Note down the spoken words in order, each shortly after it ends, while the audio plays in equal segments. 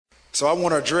So I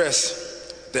want to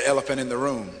address the elephant in the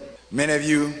room. Many of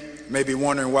you may be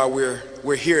wondering why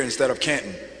we're here instead of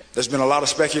Canton. There's been a lot of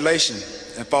speculation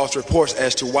and false reports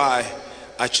as to why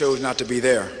I chose not to be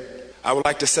there. I would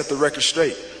like to set the record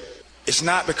straight. It's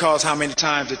not because how many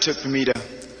times it took for me to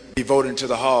be voted into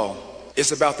the hall.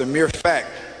 It's about the mere fact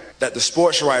that the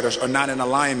sports writers are not in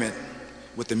alignment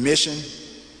with the mission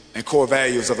and core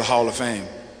values of the Hall of Fame.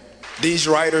 These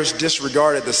writers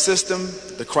disregarded the system,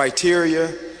 the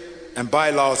criteria, and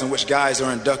bylaws in which guys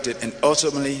are inducted, and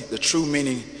ultimately the true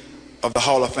meaning of the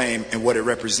Hall of Fame and what it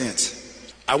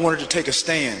represents. I wanted to take a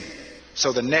stand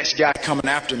so the next guy coming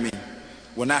after me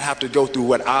will not have to go through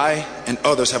what I and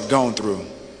others have gone through.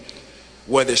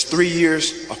 Whether it's 3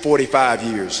 years or 45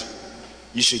 years,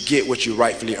 you should get what you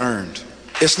rightfully earned.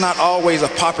 It's not always a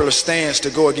popular stance to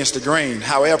go against the grain.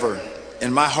 However,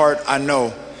 in my heart, I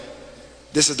know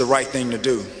this is the right thing to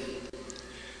do.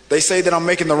 They say that I'm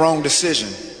making the wrong decision,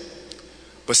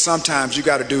 but sometimes you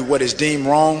got to do what is deemed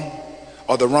wrong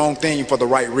or the wrong thing for the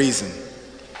right reason.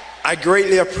 I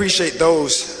greatly appreciate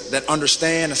those that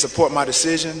understand and support my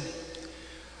decision.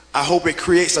 I hope it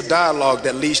creates a dialogue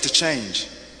that leads to change.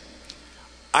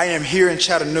 I am here in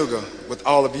Chattanooga with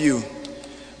all of you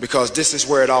because this is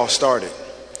where it all started.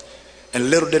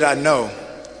 And little did I know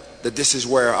that this is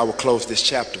where I will close this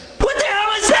chapter. What the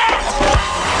hell is that?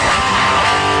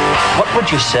 What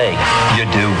would you say you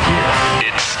do here?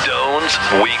 It's Stone's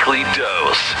Weekly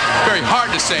Dose. Very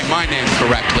hard to say my name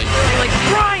correctly. Like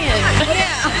Brian.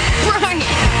 Yeah, Brian.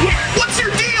 Yeah. What's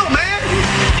your deal, man?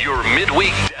 Your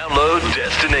midweek download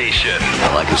destination.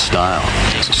 I like his style.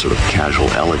 It's a sort of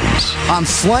casual elegance. I'm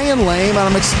slaying lame and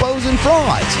I'm exposing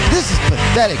frauds. This is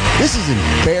pathetic. This is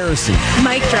embarrassing.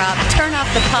 Mic drop. Turn off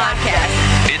the podcast.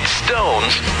 It's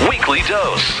Stone's Weekly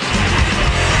Dose.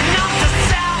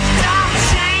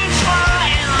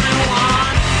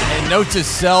 And note to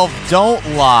self, don't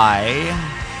lie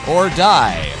or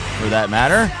die, for that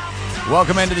matter.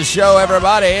 Welcome into the show,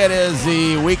 everybody. It is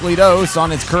the Weekly Dose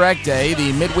on its correct day,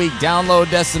 the midweek download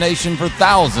destination for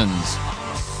thousands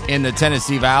in the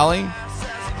Tennessee Valley,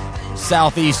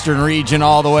 southeastern region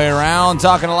all the way around.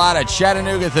 Talking a lot of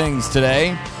Chattanooga things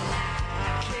today.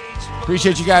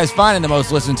 Appreciate you guys finding the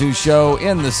most listened to show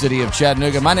in the city of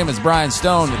Chattanooga. My name is Brian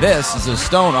Stone. This is a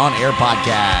Stone on Air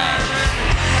podcast.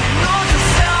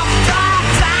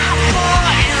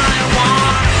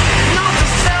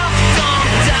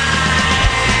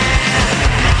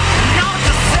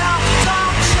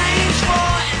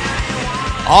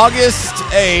 August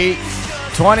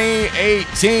 8th,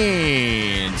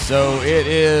 2018. So it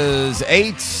is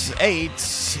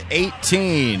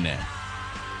 8/8/18.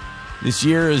 This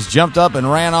year has jumped up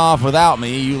and ran off without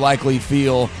me. You likely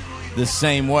feel the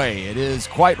same way. It is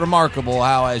quite remarkable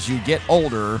how as you get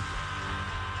older,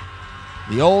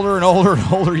 the older and older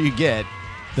and older you get,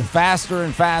 the faster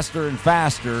and faster and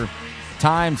faster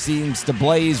time seems to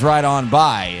blaze right on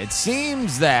by. It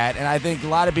seems that, and I think a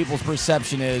lot of people's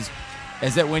perception is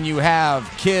that when you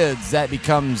have kids, that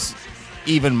becomes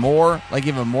even more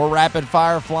rapid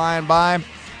fire flying by.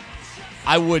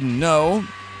 I wouldn't know.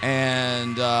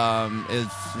 And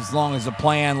as long as the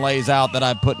plan lays out that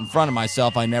I put in front of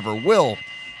myself, I never will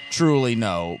truly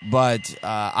know. But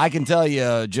I can tell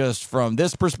you just from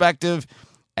this perspective,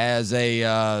 as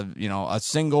a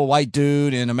single white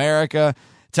dude in America,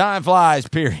 time flies,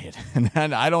 period.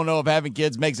 And I don't know if having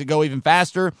kids makes it go even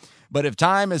faster, but if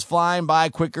time is flying by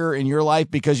quicker in your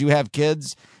life because you have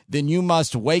kids, then you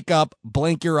must wake up,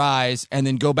 blink your eyes, and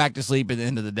then go back to sleep at the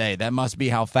end of the day. That must be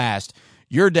how fast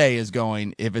your day is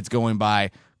going if it's going by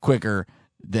quicker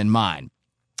than mine.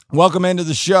 Welcome into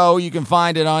the show. You can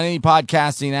find it on any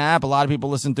podcasting app. A lot of people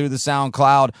listen through the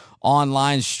SoundCloud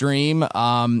online stream.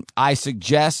 I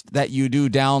suggest that you do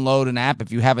download an app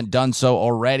if you haven't done so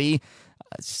already.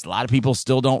 A lot of people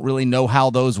still don't really know how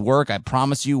those work. I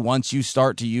promise you, once you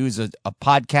start to use a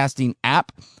podcasting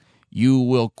app, you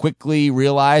will quickly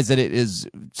realize that it is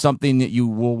something that you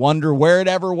will wonder where it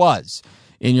ever was.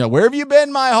 And where have you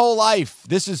been my whole life?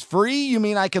 This is free? You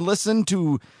mean I can listen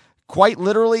to quite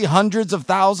literally hundreds of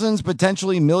thousands,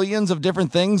 potentially millions of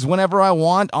different things whenever I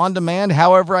want, on demand,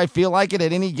 however I feel like it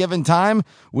at any given time,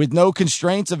 with no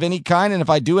constraints of any kind? And if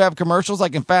I do have commercials, I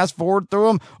can fast forward through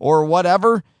them or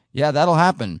whatever. Yeah, that'll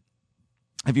happen.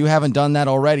 If you haven't done that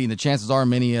already, and the chances are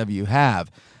many of you have,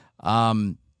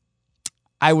 I'd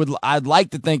like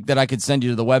to think that I could send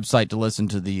you to the website to listen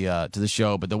to the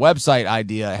show, but the website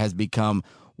idea has become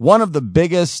one of the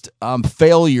biggest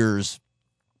failures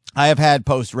I have had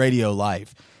post Radio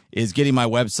Life. is getting my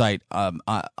website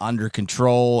under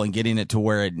control and getting it to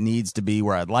where it needs to be,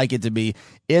 where I'd like it to be.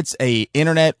 It's a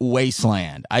internet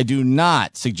wasteland. I do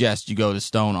not suggest you go to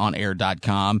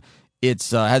stoneonair.com.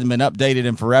 It's hasn't been updated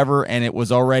in forever, and it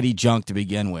was already junk to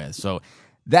begin with. So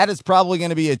that is probably going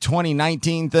to be a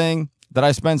 2019 thing that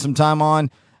I spend some time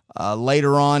on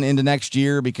later on into next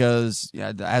year because,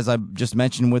 as I just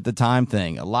mentioned with the time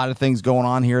thing, a lot of things going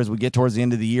on here as we get towards the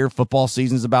end of the year. Football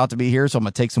season is about to be here, so I'm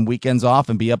going to take some weekends off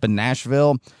and be up in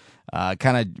Nashville,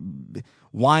 kind of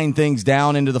wind things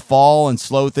down into the fall and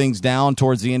slow things down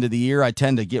towards the end of the year. I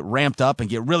tend to get ramped up and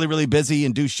get really, really busy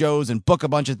and do shows and book a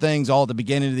bunch of things all at the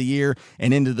beginning of the year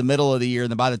and into the middle of the year.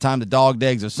 And then by the time the dog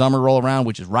days of summer roll around,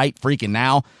 which is right freaking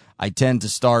now, I tend to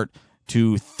start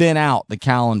to thin out the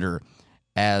calendar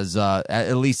as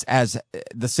at least as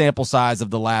the sample size of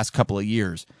the last couple of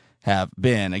years have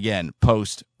been, again,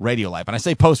 post Radio Life. And I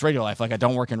say post Radio Life like I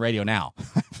don't work in radio now.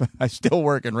 I still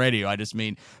work in radio. I just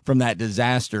mean from that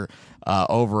disaster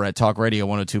over at Talk Radio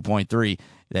 102.3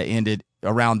 that ended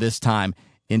around this time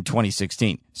in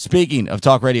 2016. Speaking of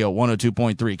Talk Radio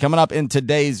 102.3, coming up in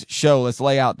today's show, let's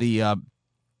lay out the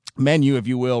menu, if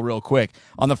you will, real quick.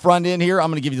 On the front end here,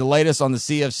 I'm going to give you the latest on the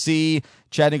CFC,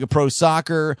 Chattanooga Pro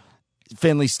Soccer,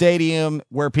 Finley Stadium,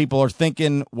 where people are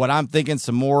thinking, what I'm thinking,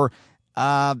 some more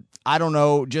I don't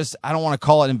know, I don't want to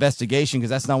call it investigation because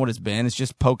that's not what it's been. It's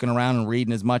just poking around and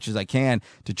reading as much as I can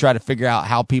to try to figure out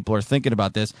how people are thinking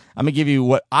about this. I'm going to give you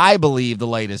what I believe the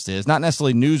latest is, not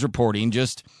necessarily news reporting,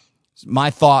 just my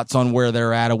thoughts on where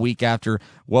they're at a week after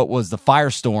what was the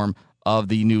firestorm of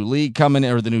the new league coming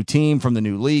in, or the new team from the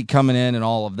new league coming in and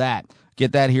all of that.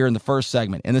 Get that here in the first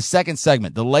segment. In the second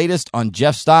segment, the latest on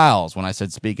Jeff Styles. When I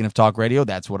said speaking of talk radio,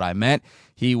 that's what I meant.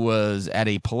 He was at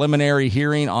a preliminary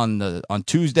hearing on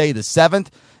Tuesday the 7th.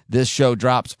 This show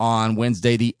drops on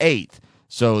Wednesday the 8th.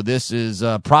 So this is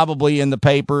probably in the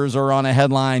papers or on a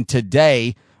headline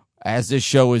today as this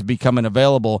show is becoming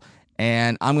available.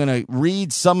 And I'm going to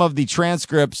read some of the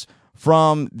transcripts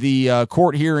from the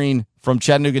court hearing from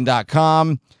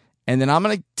Chattanooga.com. And then I'm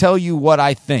going to tell you what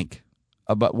I think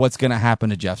about what's going to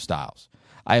happen to Jeff Styles.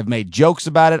 I have made jokes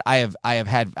about it. I've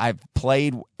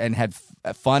played and had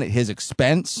fun at his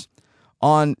expense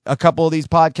on a couple of these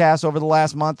podcasts over the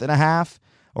last month and a half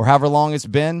or however long it's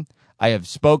been. I have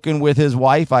spoken with his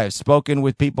wife. I have spoken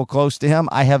with people close to him.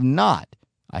 I have not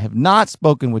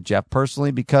spoken with Jeff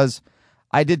personally because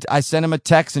I sent him a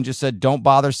text and just said, don't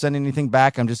bother sending anything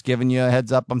back. I'm just giving you a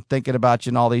heads up. I'm thinking about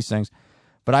you and all these things.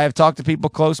 But I have talked to people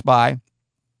close by,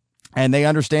 and they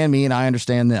understand me and I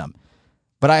understand them.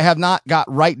 But I have not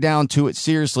got right down to it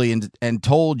seriously and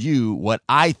told you what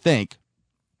I think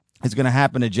is going to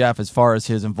happen to Jeff as far as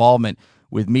his involvement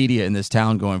with media in this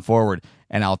town going forward.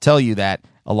 And I'll tell you that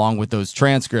along with those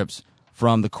transcripts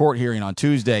from the court hearing on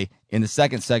Tuesday in the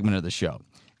second segment of the show.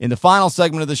 In the final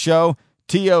segment of the show,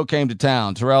 T.O. came to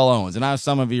town, Terrell Owens. And I know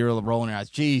some of you are rolling your eyes.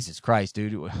 Jesus Christ,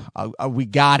 dude. We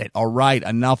got it. All right.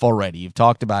 Enough already. You've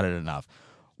talked about it enough.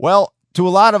 Well, to a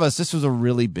lot of us, this was a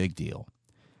really big deal.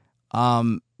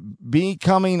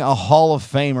 Becoming a Hall of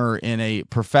Famer in a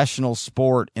professional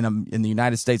sport in the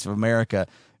United States of America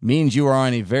means you are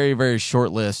on a very, very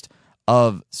short list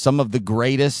of some of the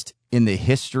greatest in the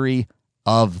history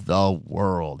of the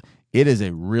world. It is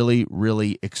a really,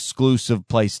 really exclusive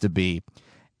place to be.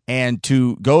 And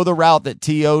to go the route that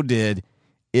T.O. did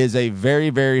is a very,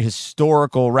 very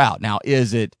historical route. Now,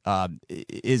 is it a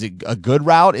good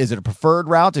route? Is it a preferred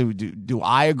route? Do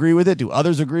I agree with it? Do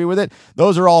others agree with it?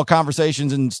 Those are all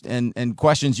conversations and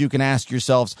questions you can ask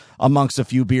yourselves amongst a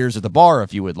few beers at the bar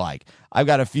if you would like. I've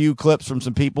got a few clips from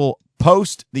some people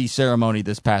post the ceremony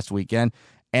this past weekend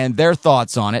and their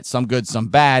thoughts on it, some good, some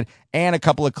bad, and a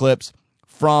couple of clips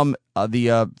from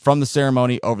the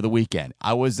ceremony over the weekend.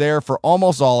 I was there for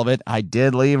almost all of it. I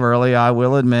did leave early, I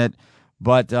will admit.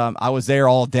 But I was there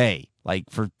all day, like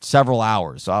for several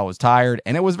hours. So I was tired,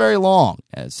 and it was very long.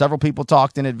 Several people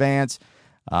talked in advance.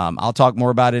 I'll talk more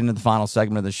about it in the final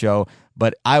segment of the show.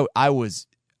 But I was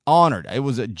honored. It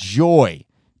was a joy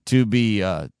to be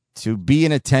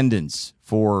in attendance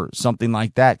for something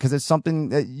like that because it's something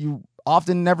that you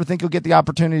often never think you'll get the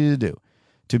opportunity to do.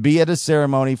 To be at a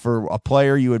ceremony for a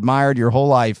player you admired your whole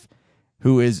life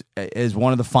who is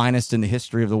one of the finest in the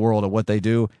history of the world at what they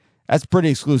do. That's pretty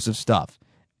exclusive stuff.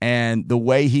 And the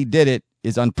way he did it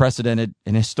is unprecedented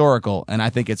and historical, and I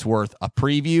think it's worth a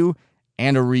preview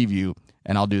and a review,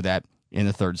 and I'll do that in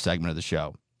the third segment of the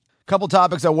show. A couple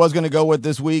topics I was going to go with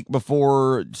this week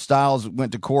before Styles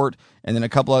went to court, and then a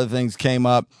couple other things came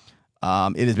up.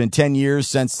 It has been 10 years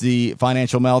since the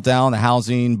financial meltdown, the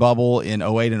housing bubble in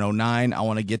 08 and 09. I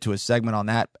want to get to a segment on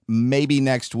that maybe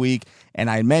next week. And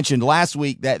I mentioned last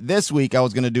week that this week I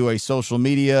was going to do a social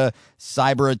media,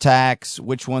 cyber attacks,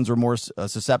 which ones were more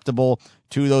susceptible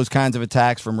to those kinds of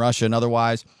attacks from Russia and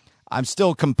otherwise. I'm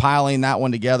still compiling that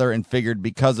one together and figured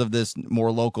because of this more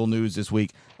local news this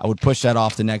week, I would push that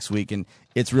off to next week. And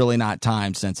it's really not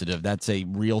time sensitive. That's a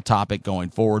real topic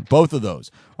going forward. Both of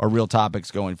those are real topics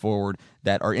going forward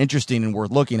that are interesting and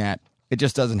worth looking at. It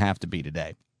just doesn't have to be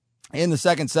today. In the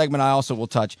second segment, I also will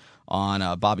touch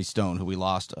on Bobby Stone, who we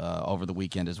lost over the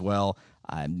weekend as well.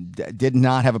 I did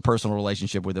not have a personal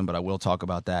relationship with him, but I will talk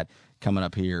about that coming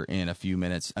up here in a few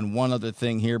minutes. And one other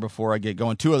thing here before I get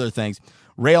going, two other things.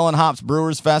 Rail and Hops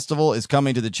Brewers Festival is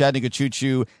coming to the Chattanooga Choo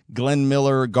Choo Glen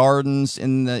Miller Gardens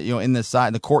in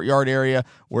the courtyard area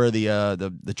where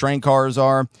the train cars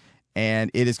are.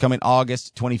 And it is coming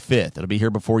August 25th. It'll be here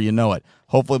before you know it.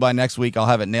 Hopefully by next week, I'll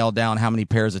have it nailed down how many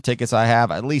pairs of tickets I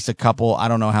have. At least a couple. I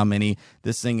don't know how many.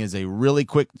 This thing is a really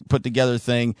quick put-together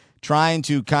thing, trying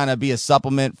to kind of be a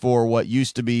supplement for what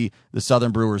used to be the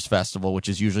Southern Brewers Festival, which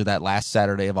is usually that last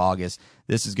Saturday of August.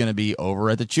 This is going to be over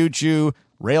at the Choo Choo,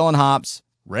 Rail and Hops,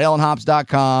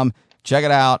 railandhops.com. Check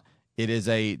it out. It is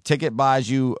a ticket buys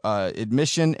you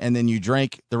admission, and then you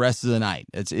drink the rest of the night.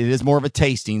 It is more of a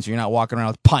tasting, so you're not walking around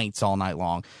with pints all night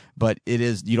long. But it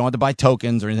is, you don't have to buy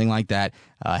tokens or anything like that.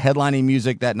 Headlining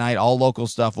music that night, all local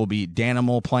stuff will be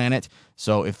Danimal Planet.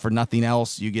 So if for nothing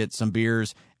else, you get some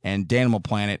beers and Danimal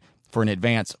Planet for an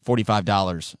advance,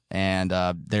 $45. And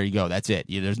there you go. That's it.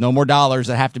 There's no more dollars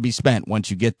that have to be spent once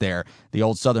you get there. The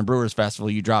old Southern Brewers Festival,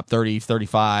 you drop 30,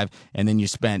 35, and then you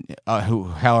spend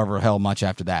however hell much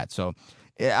after that. So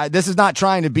this is not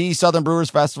trying to be Southern Brewers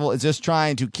Festival. It's just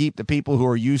trying to keep the people who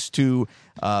are used to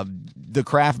the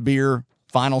craft beer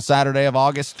final Saturday of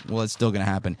August. Well, it's still going to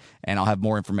happen, and I'll have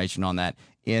more information on that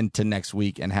into next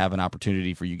week and have an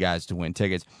opportunity for you guys to win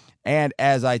tickets. And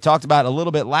as I talked about a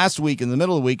little bit last week, in the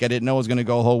middle of the week, I didn't know it was going to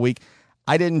go a whole week.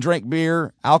 I didn't drink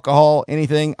beer, alcohol,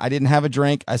 anything. I didn't have a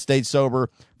drink. I stayed sober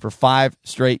for 5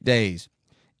 straight days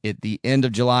at the end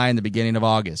of July and the beginning of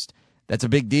August. That's a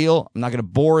big deal. I'm not going to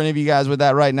bore any of you guys with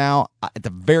that right now. At the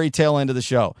very tail end of the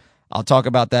show, I'll talk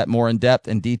about that more in depth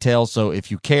and detail. So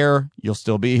if you care, you'll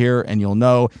still be here and you'll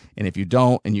know. And if you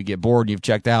don't and you get bored and you've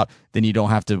checked out, then you don't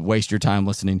have to waste your time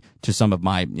listening to some of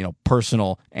my,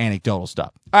 personal anecdotal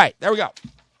stuff. All right, there we go.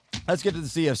 Let's get to the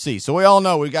CFC. So we all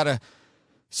know we've got a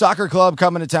soccer club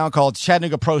coming to town called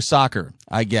Chattanooga Pro Soccer,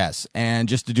 I guess. And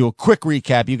just to do a quick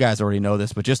recap, you guys already know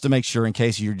this, but just to make sure in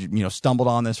case you stumbled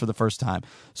on this for the first time.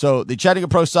 So the Chattanooga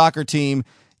Pro Soccer team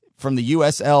from the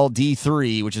USL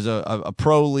D3, which is a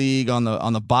pro league on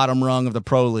the bottom rung of the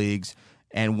pro leagues,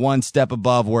 and one step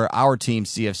above where our team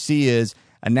CFC is,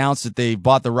 announced that they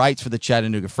bought the rights for the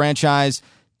Chattanooga franchise.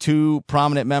 2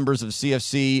 prominent members of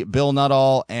CFC, Bill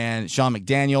Nuttall and Sean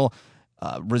McDaniel,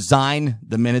 resign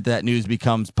the minute that news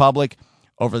becomes public.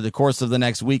 Over the course of the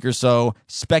next week or so,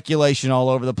 speculation all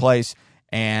over the place,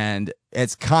 and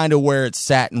it's kind of where it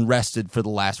sat and rested for the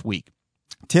last week.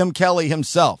 Tim Kelly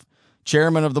himself,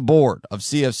 chairman of the board of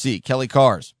CFC, Kelly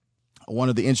Cars, one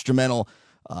of the instrumental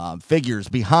figures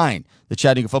behind the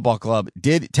Chattanooga Football Club,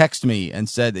 did text me and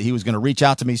said that he was going to reach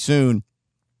out to me soon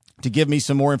to give me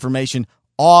some more information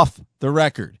off the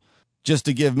record, just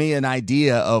to give me an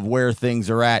idea of where things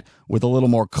are at with a little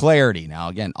more clarity. Now,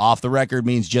 again, off the record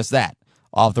means just that.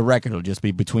 Off the record, it'll just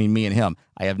be between me and him.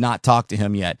 I have not talked to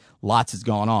him yet. Lots has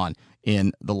gone on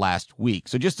in the last week.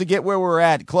 So just to get where we're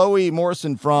at, Chloe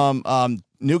Morrison from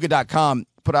Nuga.com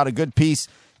put out a good piece,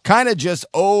 kind of just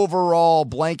overall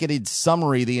blanketed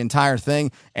summary, the entire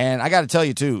thing. And I got to tell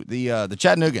you, too, the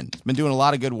Chattanoogan has been doing a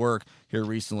lot of good work here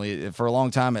recently. For a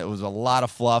long time, it was a lot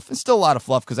of fluff. It's still a lot of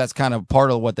fluff because that's kind of part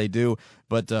of what they do.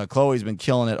 But Chloe's been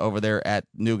killing it over there at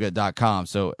Nuga.com.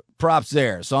 So props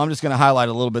there. So I'm just going to highlight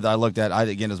a little bit that I looked at.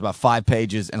 Again, it was about 5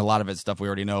 pages, and a lot of it's stuff we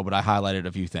already know, but I highlighted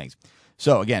a few things.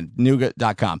 So again,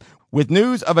 Nuga.com. With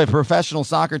news of a professional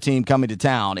soccer team coming to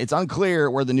town, it's unclear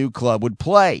where the new club would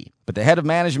play. But the head of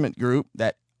management group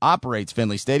that operates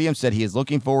Finley Stadium said he is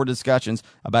looking forward to discussions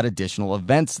about additional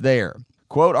events there.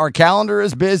 Quote, "Our calendar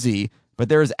is busy, but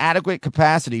there is adequate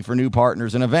capacity for new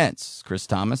partners and events." Chris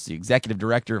Thomas, the executive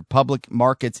director of Public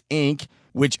Markets, Inc.,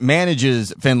 which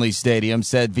manages Finley Stadium,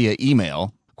 said via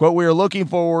email, quote, "We are looking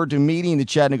forward to meeting the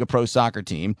Chattanooga Pro Soccer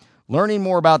team, learning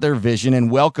more about their vision, and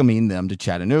welcoming them to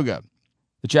Chattanooga.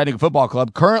 The Chattanooga Football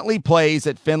Club currently plays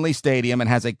at Finley Stadium and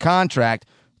has a contract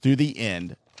through the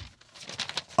end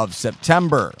of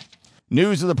September."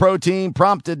 News of the pro team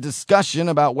prompted discussion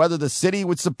about whether the city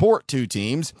would support 2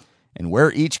 teams and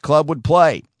where each club would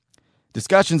play.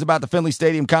 Discussions about the Finley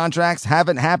Stadium contracts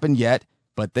haven't happened yet,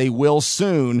 but they will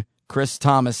soon, Chris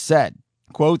Thomas said.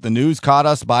 Quote, the news caught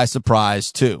us by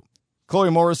surprise, too. Chloe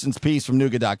Morrison's piece from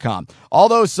Nuga.com.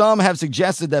 Although some have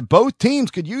suggested that both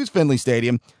teams could use Finley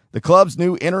Stadium, the club's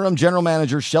new interim general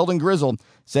manager, Sheldon Grizzle,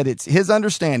 said it's his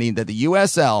understanding that the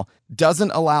USL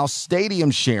doesn't allow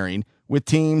stadium sharing with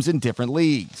teams in different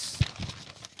leagues.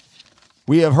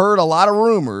 We have heard a lot of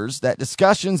rumors that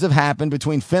discussions have happened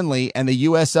between Finley and the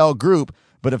USL group,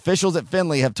 but officials at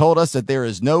Finley have told us that there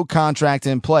is no contract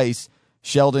in place,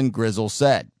 Sheldon Grizzle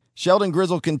said. Sheldon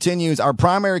Grizzle continues, our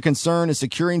primary concern is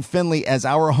securing Finley as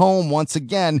our home once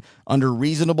again under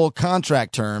reasonable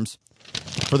contract terms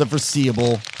for the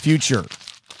foreseeable future.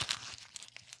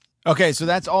 Okay, so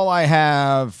that's all I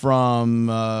have from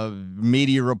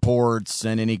media reports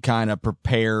and any kind of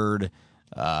prepared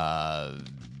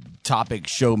topic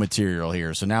show material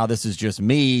here. So now this is just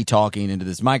me talking into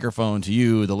this microphone to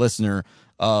you, the listener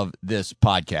of this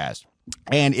podcast.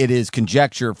 And it is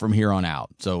conjecture from here on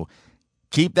out. So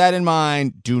keep that in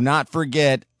mind. Do not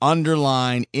forget,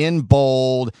 underline, in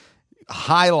bold,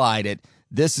 highlight it.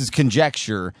 This is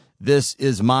conjecture. This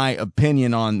is my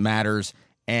opinion on matters,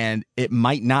 and it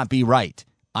might not be right.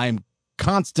 I'm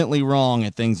constantly wrong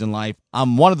at things in life.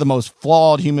 I'm one of the most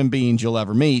flawed human beings you'll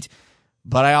ever meet,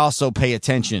 but I also pay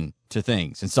attention to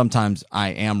things, and sometimes I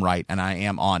am right and I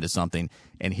am on to something,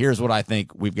 and here's what I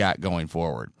think we've got going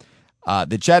forward.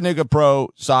 The Chattanooga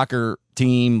Pro Soccer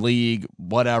Team, League,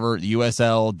 whatever, the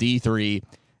USL, D3,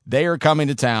 they are coming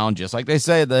to town, just like they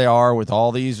say they are, with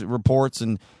all these reports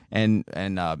and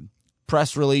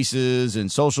press releases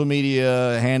and social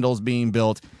media handles being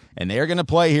built, and they're going to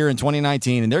play here in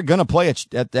 2019, and they're going to play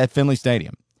at Finley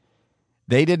Stadium.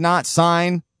 They did not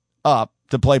sign up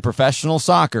to play professional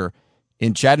soccer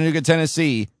in Chattanooga,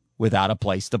 Tennessee, without a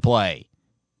place to play.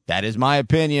 That is my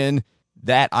opinion.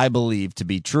 That I believe to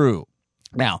be true.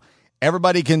 Now,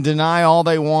 everybody can deny all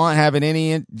they want, having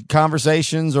any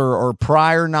conversations or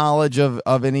prior knowledge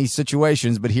of any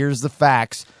situations, but here's the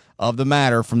facts of the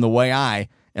matter from the way I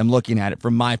am looking at it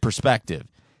from my perspective.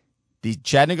 The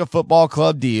Chattanooga Football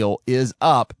Club deal is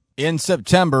up in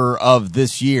September of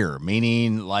this year,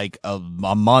 meaning like a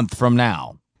month from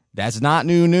now. That's not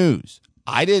new news.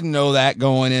 I didn't know that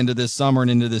going into this summer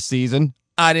and into this season.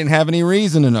 I didn't have any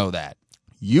reason to know that.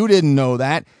 You didn't know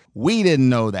that. We didn't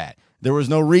know that. There was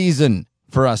no reason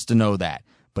for us to know that.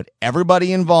 But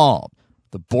everybody involved,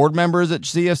 the board members at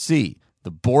CFC,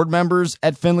 the board members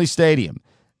at Finley Stadium,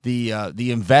 the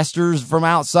investors from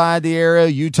outside the area,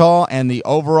 Utah, and the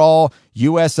overall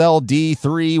USL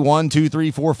D3, 1, 2,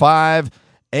 3, 4, 5,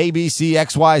 ABC,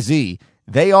 XYZ,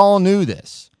 they all knew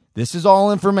this. This is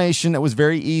all information that was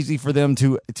very easy for them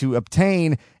to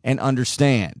obtain and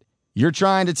understand. You're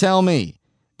trying to tell me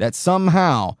that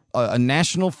somehow a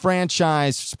national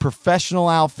franchise professional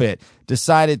outfit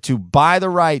decided to buy the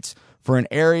rights for an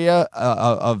area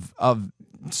of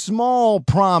small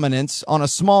prominence on a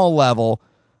small level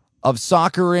of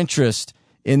soccer interest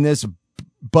in this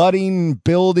budding,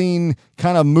 building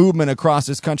kind of movement across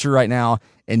this country right now,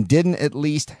 and didn't at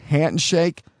least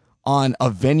handshake on a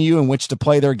venue in which to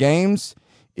play their games.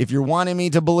 If you're wanting me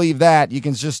to believe that, you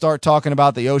can just start talking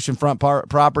about the oceanfront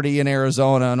property in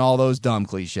Arizona and all those dumb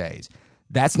cliches.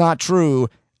 That's not true.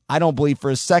 I don't believe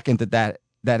for a second that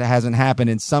hasn't happened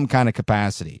in some kind of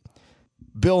capacity.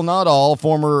 Bill Nuttall,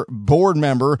 former board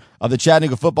member of the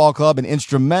Chattanooga Football Club and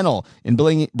instrumental in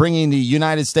bringing the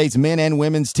United States men and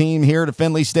women's team here to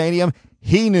Finley Stadium,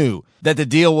 he knew that the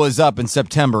deal was up in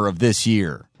September of this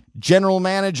year. General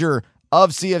manager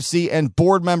of CFC and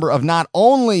board member of not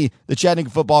only the Chattanooga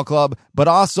Football Club, but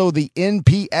also the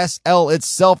NPSL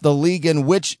itself, the league in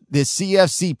which the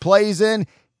CFC plays in,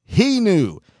 he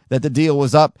knew that the deal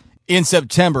was up in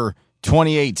September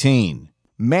 2018.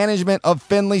 Management of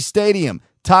Finley Stadium,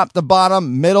 top to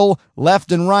bottom, middle,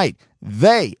 left, and right,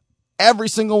 they, every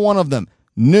single one of them,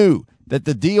 knew that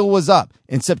the deal was up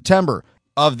in September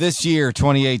of this year,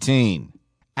 2018.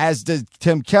 As did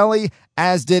Tim Kelly,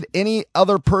 as did any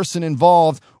other person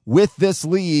involved with this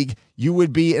league. You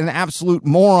would be an absolute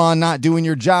moron not doing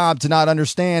your job to not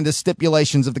understand the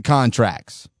stipulations of the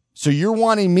contracts. So you're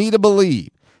wanting me to believe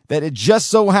that it just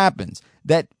so happens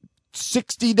that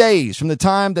 60 days from the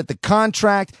time that the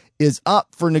contract is up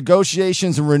for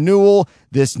negotiations and renewal,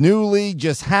 this new league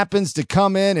just happens to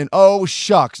come in and, oh,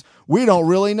 shucks, we don't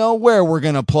really know where we're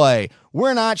going to play.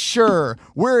 We're not sure.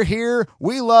 We're here.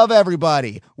 We love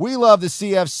everybody. We love the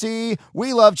CFC.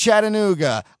 We love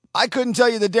Chattanooga. I couldn't tell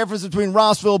you the difference between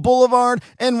Rossville Boulevard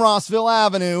and Rossville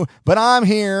Avenue, but I'm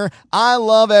here. I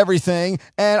love everything.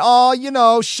 And,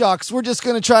 shucks, we're just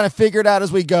going to try to figure it out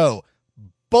as we go.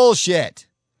 Bullshit.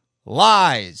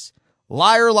 Lies.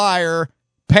 Liar, liar,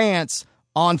 pants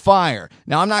on fire.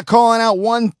 Now, I'm not calling out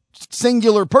one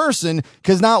singular person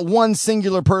because not one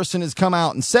singular person has come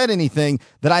out and said anything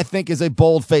that I think is a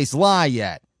bold-faced lie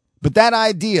yet. But that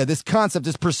idea, this concept,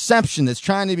 this perception that's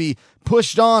trying to be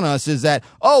pushed on us is that,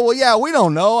 oh, well, yeah, we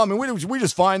don't know. I mean, we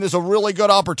just find this a really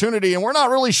good opportunity, and we're not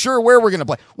really sure where we're going to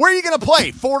play. Where are you going to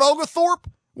play? Fort Oglethorpe?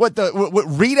 What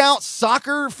Readout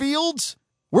soccer fields?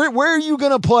 Where are you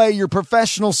going to play your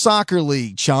professional soccer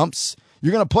league, chumps?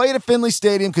 You're going to play it at Finley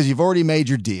Stadium because you've already made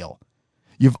your deal.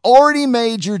 You've already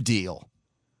made your deal.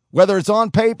 Whether it's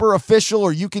on paper, official,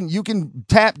 or you can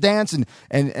tap dance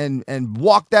and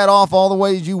walk that off all the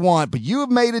ways you want, but you have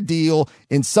made a deal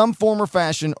in some form or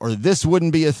fashion, or this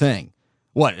wouldn't be a thing.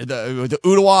 What, the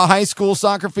Ottawa High School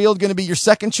soccer field going to be your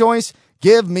second choice?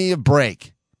 Give me a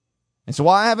break. And so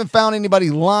while I haven't found anybody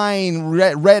lying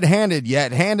red-handed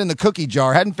yet, hand in the cookie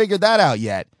jar, hadn't figured that out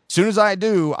yet. As soon as I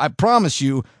do, I promise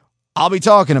you, I'll be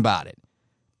talking about it.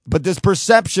 But this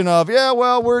perception of, yeah,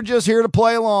 well, we're just here to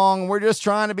play along. We're just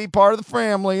trying to be part of the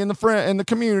family and the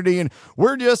community. And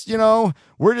we're just,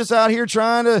 we're just out here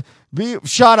trying to be,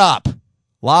 shut up.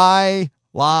 Lie,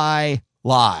 lie,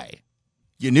 lie.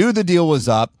 You knew the deal was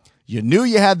up. You knew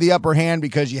you had the upper hand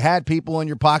because you had people in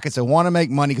your pockets that want to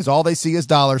make money because all they see is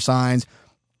dollar signs.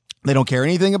 They don't care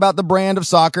anything about the brand of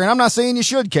soccer. And I'm not saying you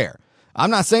should care.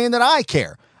 I'm not saying that I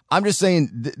care. I'm just saying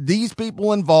these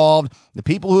people involved, the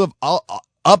people who have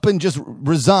up and just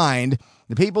resigned,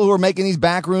 the people who are making these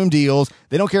backroom deals,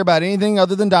 they don't care about anything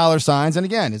other than dollar signs. And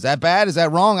again, is that bad? Is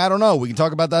that wrong? I don't know. We can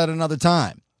talk about that another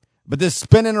time. But this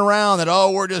spinning around that,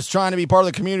 oh, we're just trying to be part of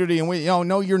the community, and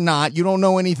no, you're not. You don't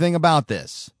know anything about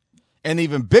this. And the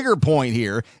even bigger point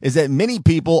here is that many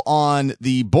people on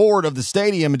the board of the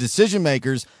stadium and decision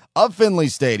makers of Finley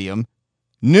Stadium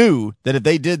knew that if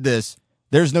they did this,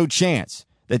 there's no chance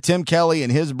that Tim Kelly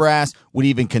and his brass would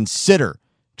even consider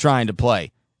trying to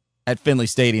play at Finley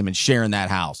Stadium and sharing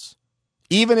that house.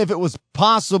 Even if it was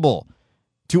possible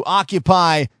to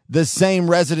occupy the same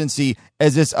residency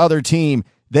as this other team,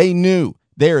 they knew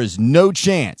there is no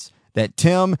chance that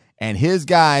Tim and his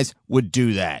guys would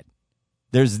do that.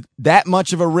 There's that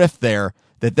much of a rift there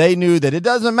that they knew that it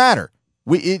doesn't matter.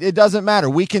 It doesn't matter.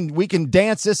 We can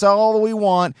dance this all we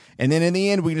want, and then in the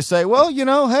end we can just say, well,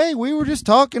 hey, we were just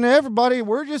talking to everybody.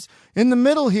 We're just in the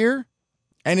middle here.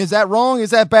 And is that wrong? Is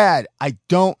that bad? I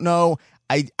don't know.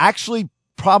 I actually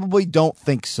probably don't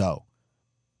think so.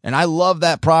 And I love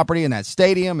that property and that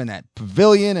stadium and that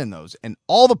pavilion and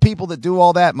all the people that do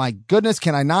all that. My goodness,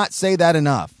 can I not say that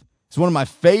enough? It's one of my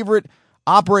favorite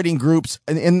operating groups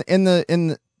in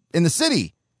the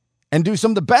city and do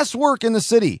some of the best work in the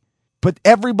city. But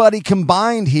everybody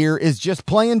combined here is just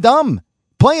playing dumb.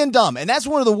 And that's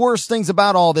one of the worst things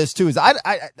about all this too, is I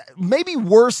maybe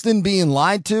worse than being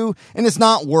lied to. And it's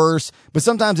not worse, but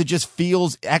sometimes it just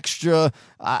feels extra,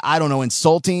 I don't know,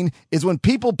 insulting, is when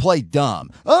people play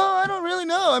dumb. Oh, I don't really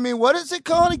know. I mean, what is it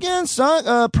called again?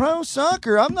 Pro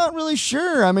soccer. I'm not really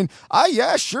sure. I mean,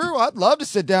 yeah, sure. I'd love to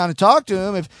sit down and talk to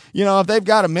them. If they've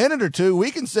got a minute or two,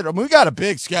 we got a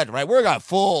big schedule, right? We've got a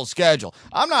full schedule.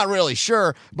 I'm not really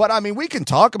sure, but I mean, we can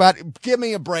talk about it. Give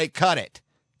me a break. Cut it.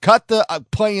 Cut the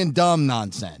playing dumb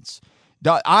nonsense.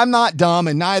 I'm not dumb,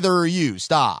 and neither are you.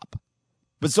 Stop.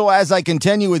 But so as I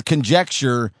continue with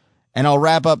conjecture, and I'll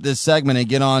wrap up this segment and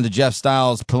get on to Jeff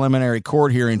Styles' preliminary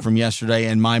court hearing from yesterday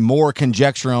and my more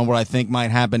conjecture on what I think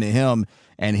might happen to him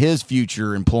and his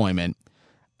future employment,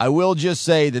 I will just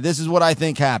say that this is what I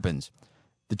think happens.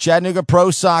 The Chattanooga Pro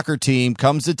Soccer team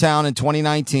comes to town in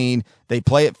 2019. They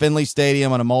play at Finley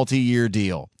Stadium on a multi-year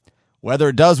deal. Whether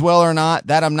it does well or not,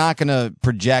 that I'm not going to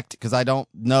project because I don't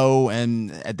know,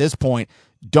 and at this point,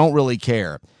 don't really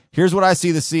care. Here's what I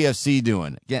see the CFC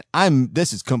doing. Again,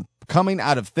 this is coming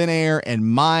out of thin air and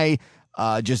my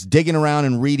just digging around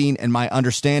and reading and my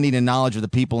understanding and knowledge of the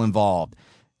people involved.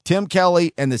 Tim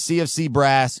Kelly and the CFC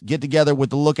brass get together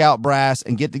with the Lookout brass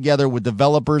and get together with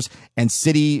developers and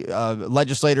city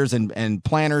legislators and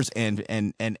planners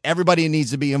and everybody who needs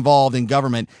to be involved in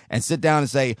government and sit down and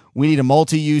say, we need a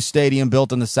multi-use stadium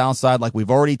built on the south side like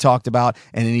we've already talked about,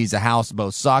 and it needs to house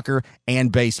both soccer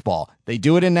and baseball. They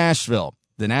do it in Nashville.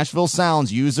 The Nashville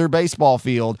Sounds use their baseball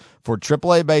field for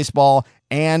AAA baseball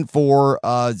and for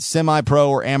semi-pro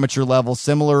or amateur level,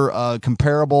 similar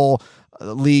comparable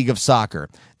league of soccer.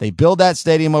 They build that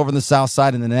stadium over on the south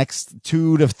side in the next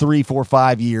 2 to 3, 4,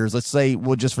 5 years. Let's say,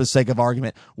 just for the sake of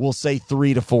argument, we'll say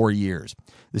 3 to 4 years.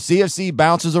 The CFC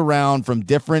bounces around from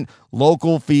different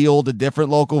local field to different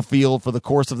local field for the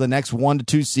course of the next 1 to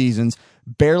 2 seasons,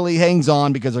 barely hangs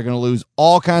on because they're going to lose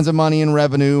all kinds of money in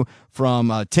revenue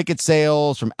from ticket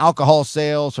sales, from alcohol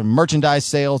sales, from merchandise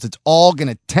sales. It's all going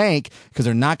to tank because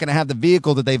they're not going to have the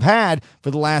vehicle that they've had for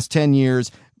the last 10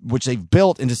 years, which they've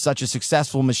built into such a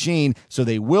successful machine. So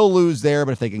they will lose there,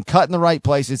 but if they can cut in the right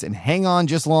places and hang on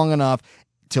just long enough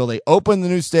till they open the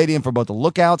new stadium for both the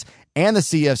Lookouts and the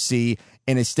CFC,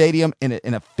 in a stadium,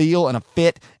 in a feel and a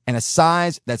fit and a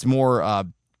size that's more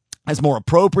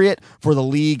appropriate for the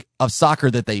league of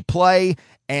soccer that they play,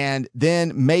 and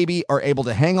then maybe are able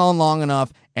to hang on long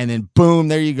enough, and then boom,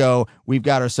 there you go. We've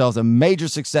got ourselves a major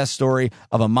success story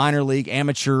of a minor league,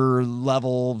 amateur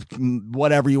level,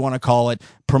 whatever you want to call it,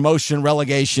 promotion,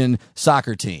 relegation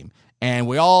soccer team. And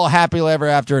we all happily ever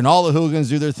after, and all the hooligans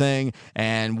do their thing,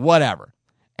 and whatever.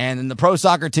 And then the pro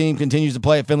soccer team continues to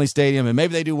play at Finley Stadium, and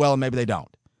maybe they do well and maybe they don't.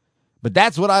 But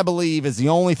that's what I believe is the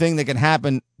only thing that can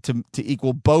happen to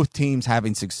equal both teams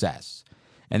having success.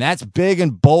 And that's big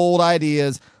and bold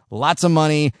ideas, lots of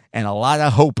money, and a lot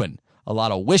of hoping, a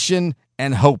lot of wishing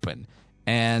and hoping.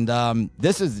 And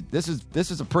this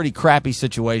is a pretty crappy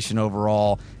situation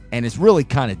overall, and it's really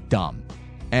kind of dumb.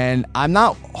 And I'm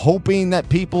not hoping that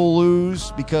people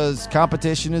lose because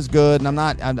competition is good, and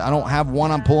I don't have one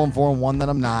I'm pulling for and one that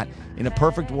I'm not. In a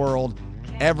perfect world,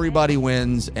 everybody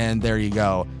wins, and there you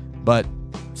go. But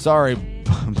sorry,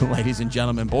 ladies and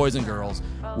gentlemen, boys and girls,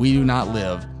 we do not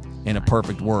live in a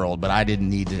perfect world, but I didn't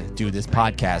need to do this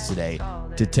podcast today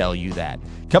to tell you that.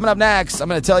 Coming up next, I'm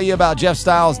going to tell you about Jeff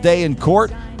Styles' day in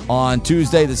court on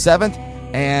Tuesday the 7th,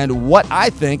 and what I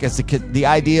think, as the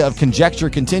idea of conjecture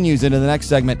continues into the next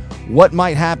segment, what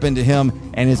might happen to him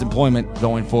and his employment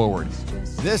going forward.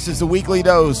 This is the Weekly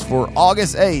Dose for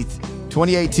August 8th,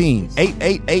 2018,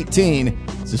 8/8/18.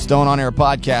 It's the Stone on Air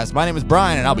podcast. My name is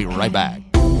Brian, and I'll be right back.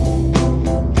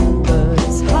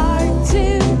 It's hard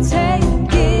to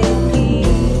take it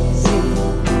easy.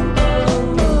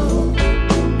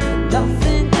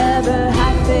 Nothing ever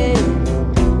happened.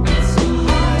 It's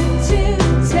hard to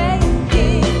take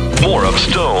it. More of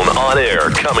Stone on Air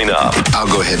coming up. I'll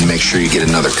go ahead and make sure you get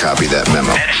another copy of that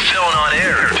memo. At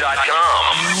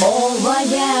StoneOnAir.com. All I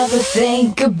ever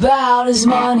think about is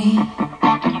money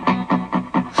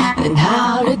and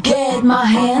how to get my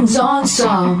hands on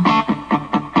some.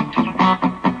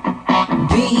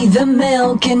 Be the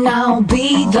milk and I'll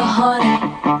be the honey.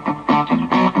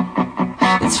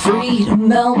 It's free to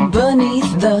melt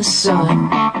beneath the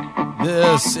sun.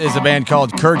 This is a band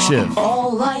called Kerchief.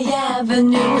 All I ever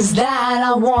knew is that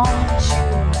I want you.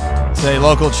 It's a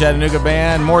local Chattanooga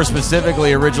band, more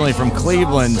specifically originally from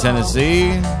Cleveland,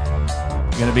 Tennessee.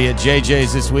 Going to be at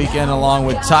JJ's this weekend along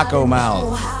with Taco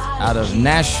Mouth out of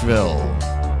Nashville.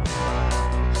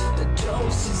 The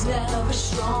dose is never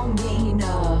strong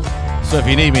enough. So if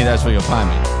you need me, that's where you'll find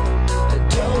me. The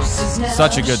dose is never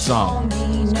Such a good song.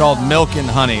 strong It's enough. called Milk and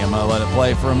Honey. I'm going to let it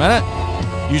play for a minute.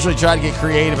 Usually try to get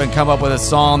creative and come up with a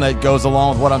song that goes along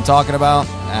with what I'm talking about.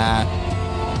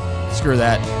 Screw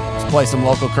that. Let's play some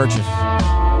local Kerchief.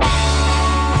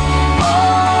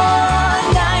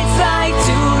 Nights like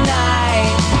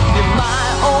tonight, you're my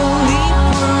only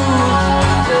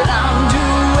proof that I'm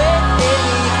doing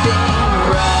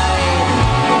anything right.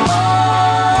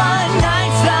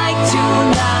 Nights like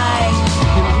tonight,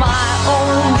 you're my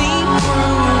only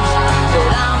proof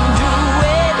that I'm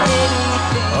doing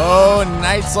anything. Oh,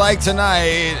 nights like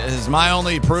tonight is my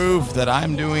only proof that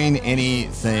I'm doing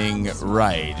anything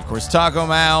right. Of course, Taco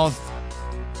Mouth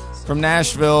from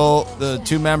Nashville, the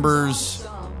two members,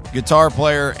 guitar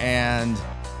player and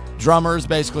drummers,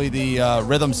 basically the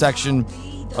rhythm section,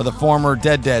 or the former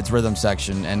Dead Dead's rhythm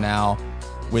section, and now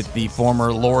with the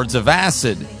former Lords of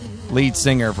Acid lead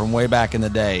singer from way back in the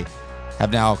day,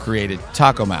 have now created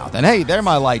Taco Mouth. And hey, there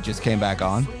my light just came back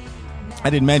on. I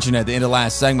didn't mention at the end of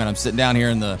last segment, I'm sitting down here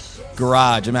in the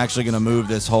garage. I'm actually going to move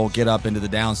this whole get up into the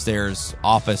downstairs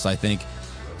office, I think,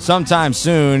 sometime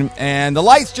soon. And the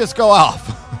lights just go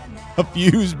off. A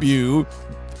fuse blew.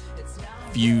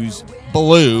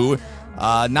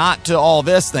 Not to all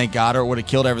this, thank God, or it would have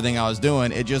killed everything I was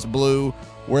doing. It just blew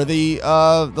where the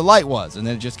light was, and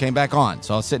then it just came back on.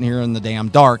 So I was sitting here in the damn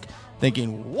dark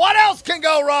thinking, what else can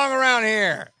go wrong around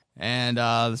here? And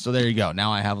so there you go.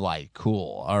 Now I have light.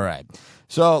 Cool. All right.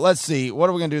 So let's see. What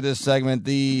are we going to do this segment?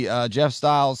 The Jeff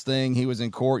Styles thing. He was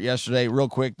in court yesterday. Real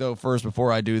quick, though, first,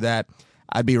 before I do that,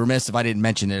 I'd be remiss if I didn't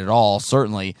mention it at all.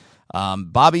 Certainly,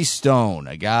 Bobby Stone,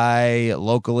 a guy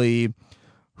locally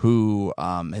who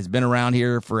has been around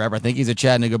here forever. I think he's a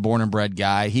Chattanooga born and bred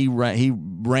guy. He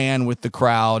ran with the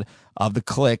crowd of the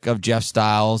clique of Jeff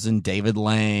Styles and David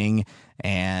Lang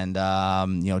and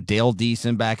Dale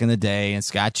Deason back in the day and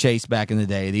Scott Chase back in the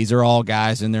day. These are all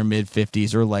guys in their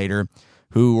mid-50s or later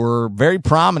who were very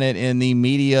prominent in the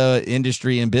media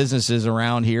industry and businesses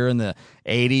around here in the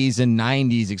 80s and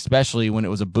 90s, especially when it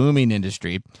was a booming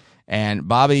industry. And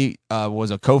Bobby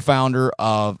was a co-founder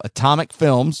of Atomic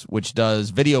Films, which does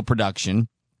video production.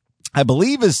 I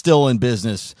believe is still in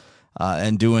business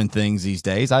and doing things these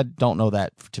days. I don't know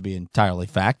that to be entirely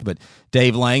fact, but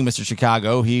Dave Lang, Mr.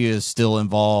 Chicago, he is still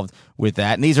involved with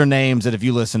that. And these are names that if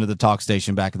you listen to the talk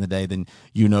station back in the day, then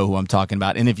you know who I'm talking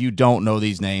about. And if you don't know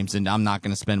these names, then I'm not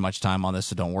going to spend much time on this,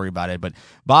 so don't worry about it. But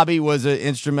Bobby was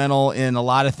instrumental in a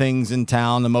lot of things in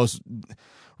town. The most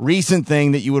recent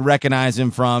thing that you would recognize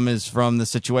him from is from the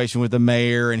situation with the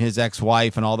mayor and his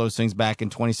ex-wife and all those things back in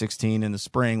 2016 in the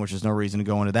spring, which there's no reason to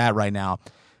go into that right now.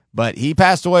 But he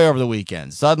passed away over the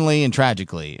weekend, suddenly and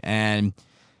tragically. And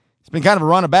it's been kind of a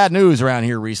run of bad news around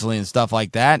here recently and stuff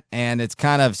like that. And it's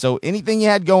kind of, so anything you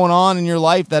had going on in your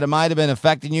life that it might have been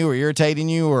affecting you or irritating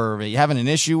you or you having an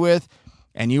issue with,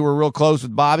 and you were real close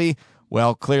with Bobby,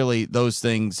 well, clearly those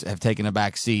things have taken a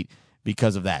back seat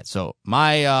because of that. So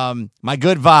my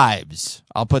good vibes,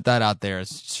 I'll put that out there.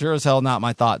 It's sure as hell not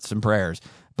my thoughts and prayers,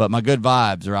 but my good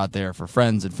vibes are out there for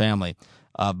friends and family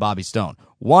of Bobby Stone.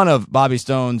 One of Bobby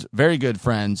Stone's very good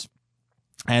friends,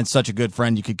 and such a good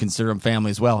friend you could consider him family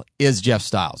as well, is Jeff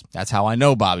Styles. That's how I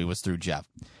know Bobby was through Jeff.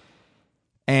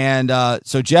 And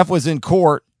so Jeff was in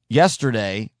court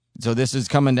yesterday. So this is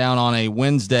coming down on a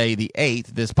Wednesday, the 8th,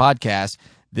 this podcast.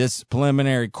 This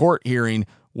preliminary court hearing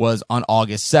was on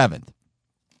August 7th.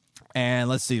 And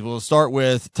let's see, we'll start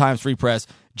with Times Free Press.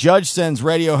 Judge sends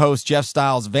radio host Jeff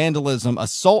Styles' vandalism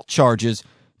assault charges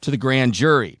to the grand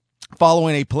jury.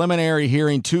 Following a preliminary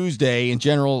hearing Tuesday in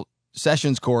General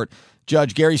Sessions Court,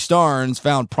 Judge Gary Starnes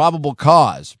found probable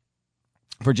cause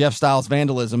for Jeff Styles'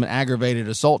 vandalism and aggravated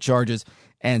assault charges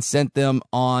and sent them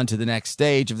on to the next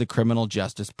stage of the criminal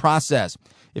justice process.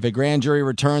 If a grand jury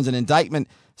returns an indictment,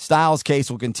 Styles' case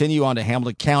will continue on to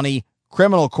Hamilton County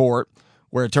Criminal Court,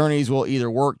 where attorneys will either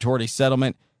work toward a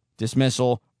settlement,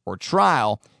 dismissal, or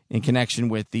trial in connection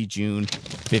with the June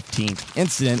 15th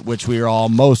incident, which we are all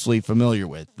mostly familiar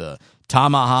with, the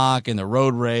tomahawk and the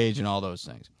road rage and all those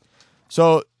things.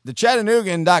 So the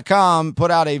Chattanoogan.com put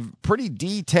out a pretty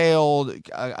detailed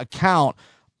account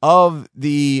of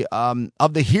the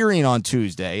hearing on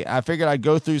Tuesday. I figured I'd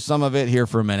go through some of it here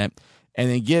for a minute and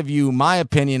then give you my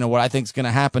opinion of what I think is going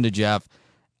to happen to Jeff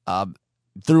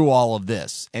through all of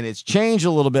this. And it's changed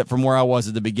a little bit from where I was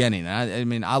at the beginning. I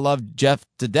mean, I love Jeff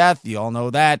to death. You all know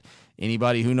that.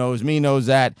 Anybody who knows me knows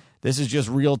that. This is just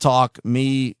real talk,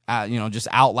 me, just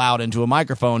out loud into a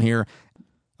microphone here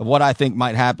of what I think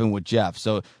might happen with Jeff.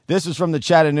 So this is from the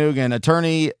Chattanoogan.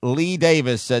 Attorney Lee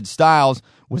Davis said Styles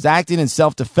was acting in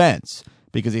self-defense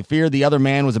because he feared the other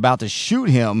man was about to shoot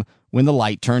him when the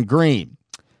light turned green.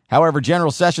 However,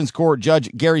 General Sessions Court Judge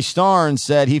Gary Starnes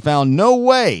said he found no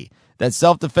way that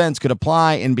self-defense could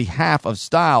apply in behalf of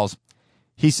Styles.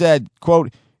 He said,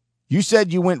 quote, "You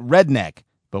said you went redneck,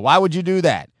 but why would you do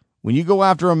that? When you go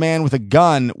after a man with a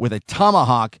gun, with a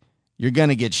tomahawk, you're going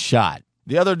to get shot."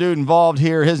 The other dude involved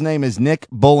here, his name is Nick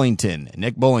Bullington.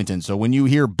 Nick Bullington. So when you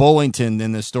hear Bullington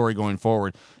in this story going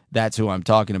forward, that's who I'm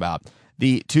talking about.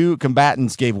 The two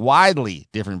combatants gave widely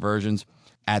different versions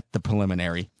at the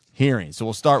preliminary hearing. So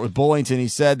we'll start with Bullington. He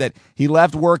said that he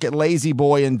left work at Lazy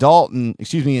Boy in Dayton,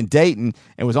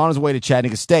 and was on his way to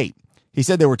Chattanooga State. He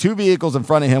said there were two vehicles in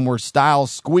front of him where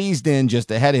Styles squeezed in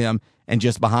just ahead of him and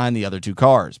just behind the other two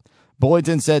cars.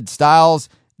 Bullington said Styles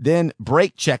then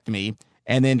brake checked me,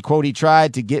 and then, quote, he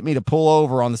tried to get me to pull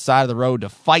over on the side of the road to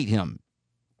fight him.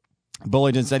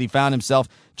 Bullington said he found himself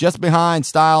just behind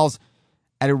Styles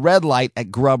at a red light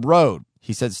at Grubb Road.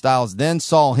 He said Styles then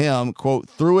saw him, quote,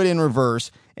 threw it in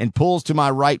reverse and pulls to my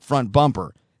right front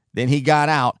bumper. Then he got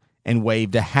out and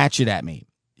waved a hatchet at me.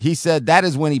 He said that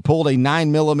is when he pulled a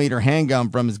 9mm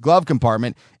handgun from his glove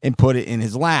compartment and put it in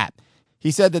his lap.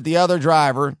 He said that the other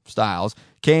driver, Styles,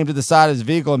 came to the side of his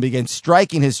vehicle and began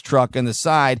striking his truck on the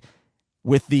side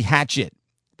with the hatchet.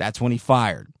 That's when he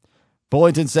fired.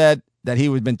 Bullington said that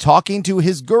he had been talking to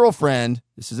his girlfriend,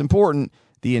 this is important,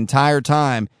 the entire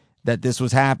time that this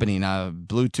was happening.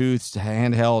 Bluetooth,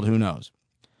 handheld, who knows.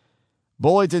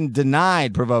 Bullington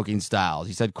denied provoking Styles.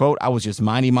 He said, quote, "I was just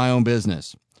minding my own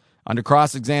business." Under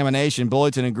cross-examination,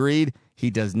 Bullington agreed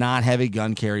he does not have a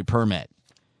gun carry permit.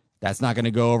 That's not going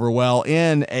to go over well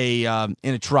in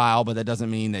a trial, but that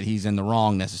doesn't mean that he's in the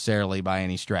wrong necessarily by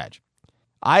any stretch.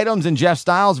 Items in Jeff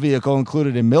Styles' vehicle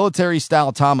included a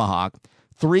military-style tomahawk,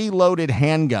 3 loaded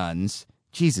handguns.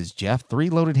 Jesus, Jeff, 3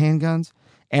 loaded handguns?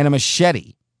 and a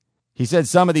machete. He said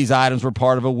some of these items were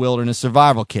part of a wilderness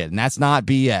survival kit, and that's not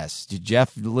BS.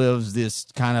 Jeff lives this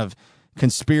kind of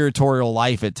conspiratorial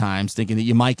life at times, thinking that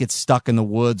you might get stuck in the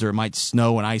woods or it might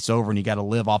snow and ice over and you got to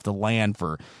live off the land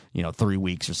for, 3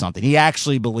 weeks or something. He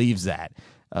actually believes that.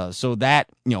 So that,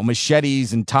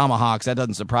 machetes and tomahawks, that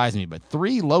doesn't surprise me, but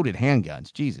 3 loaded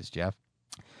handguns. Jesus, Jeff.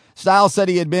 Styles said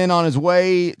he had been on his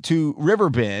way to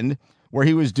Riverbend, where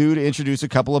he was due to introduce a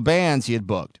couple of bands he had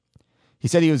booked. He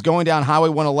said he was going down Highway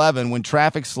 111 when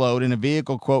traffic slowed and a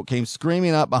vehicle, quote, came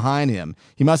screaming up behind him.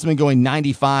 He must have been going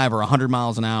 95 or 100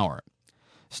 miles an hour.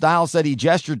 Styles said he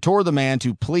gestured toward the man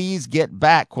to please get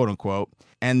back, quote unquote,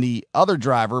 and the other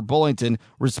driver, Bullington,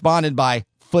 responded by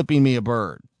flipping me a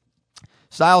bird.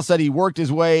 Styles said he worked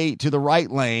his way to the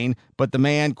right lane, but the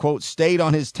man, quote, stayed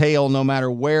on his tail no matter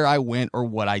where I went or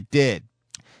what I did.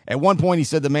 At one point, he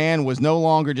said the man was no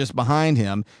longer just behind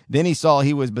him. Then he saw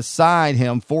he was beside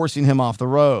him, forcing him off the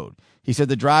road. He said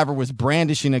the driver was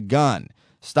brandishing a gun.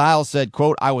 Styles said,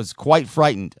 quote, I was quite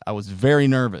frightened. I was very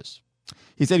nervous.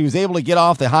 He said he was able to get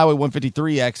off the Highway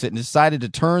 153 exit and decided to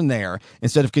turn there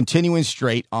instead of continuing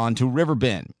straight on to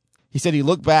Riverbend. He said he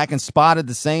looked back and spotted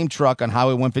the same truck on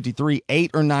Highway 153,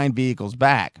 8 or 9 vehicles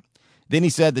back. Then he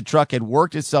said the truck had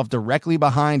worked itself directly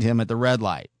behind him at the red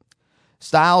light.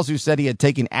 Styles, who said he had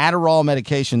taken Adderall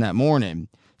medication that morning,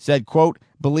 said, quote,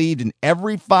 believed in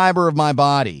every fiber of my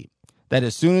body that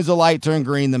as soon as the light turned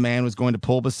green, the man was going to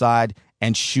pull beside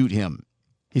and shoot him.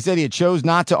 He said he had chose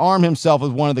not to arm himself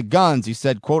with one of the guns. He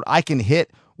said, quote, I can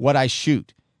hit what I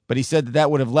shoot. But he said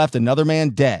that would have left another man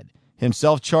dead,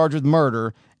 himself charged with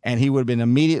murder, and he would have been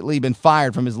immediately been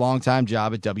fired from his longtime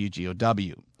job at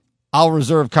WGOW. I'll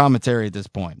reserve commentary at this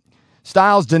point.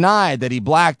 Styles denied that he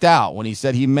blacked out when he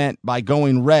said he meant by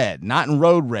going red, not in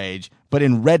road rage, but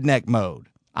in redneck mode.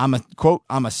 I'm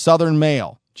a Southern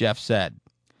male, Jeff said.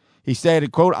 He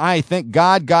said, quote, I think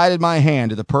God guided my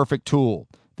hand to the perfect tool,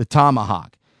 the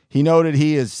tomahawk. He noted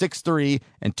he is 6'3"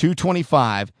 and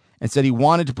 225 and said he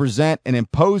wanted to present an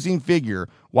imposing figure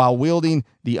while wielding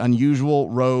the unusual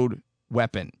road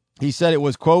weapon. He said it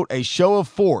was, quote, a show of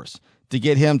force to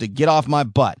get him to get off my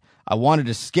butt. I wanted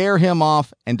to scare him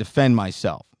off and defend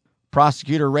myself.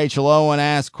 Prosecutor Rachel Owen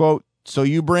asked, quote, so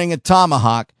you bring a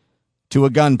tomahawk to a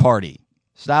gun party?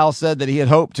 Styles said that he had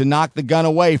hoped to knock the gun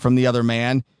away from the other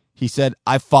man. He said,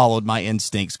 I followed my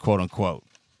instincts, quote unquote.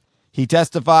 He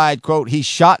testified, quote, he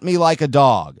shot me like a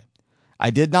dog. I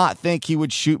did not think he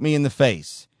would shoot me in the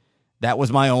face. That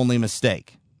was my only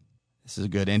mistake. This is a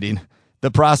good ending.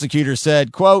 The prosecutor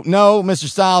said, quote, no, Mr.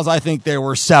 Styles, I think there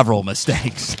were several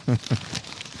mistakes.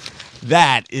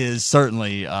 That is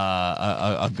certainly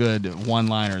a good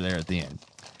one-liner there at the end.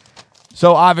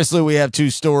 So obviously we have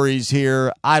 2 stories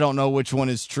here. I don't know which one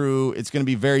is true. It's going to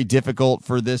be very difficult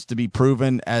for this to be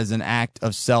proven as an act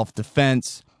of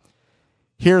self-defense.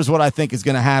 Here's what I think is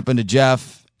going to happen to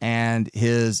Jeff and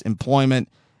his employment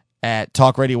at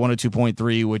Talk Radio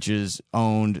 102.3, which is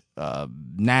owned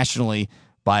nationally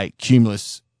by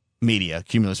Cumulus Media,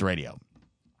 Cumulus Radio.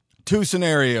 2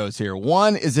 scenarios here.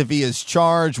 One is if he is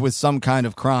charged with some kind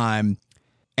of crime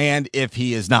and if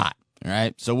he is not. All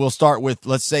right. So we'll start with,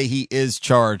 let's say he is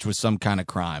charged with some kind of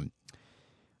crime,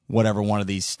 whatever one of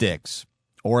these sticks,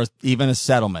 or even a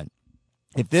settlement.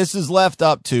 If this is left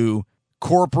up to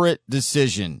corporate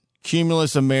decision,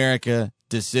 Cumulus America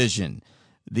decision,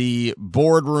 the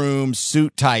boardroom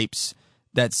suit types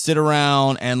that sit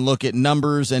around and look at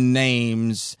numbers and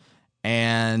names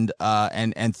and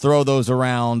throw those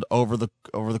around over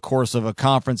the course of a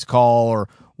conference call or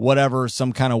whatever,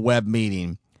 some kind of web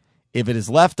meeting. If it is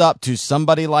left up to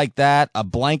somebody like that, a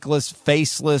blankless,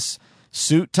 faceless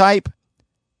suit type,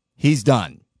 he's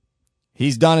done.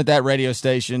 He's done at that radio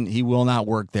station. He will not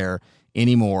work there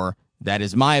anymore. That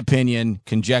is my opinion,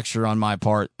 conjecture on my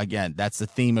part. Again, that's the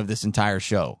theme of this entire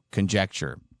show,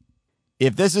 conjecture.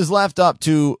 If this is left up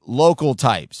to local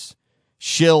types,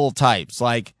 shill types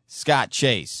like Scott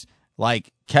Chase,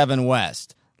 like Kevin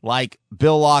West, like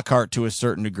Bill Lockhart to a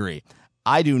certain degree,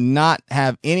 I do not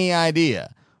have any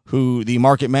idea who the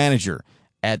market manager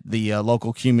at the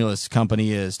local Cumulus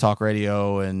company is, Talk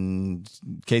Radio and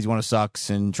KZ1 Sucks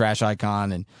and Trash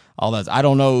Icon and all that. I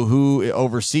don't know who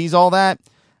oversees all that.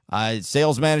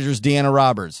 Sales manager's Deanna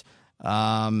Roberts,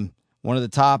 one of the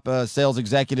top sales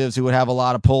executives who would have a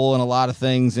lot of pull and a lot of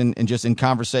things and just in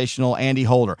conversational, Andy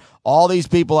Holder. All these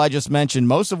people I just mentioned,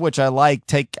 most of which I like,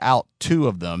 take out 2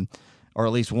 of them, or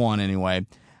at least 1 anyway.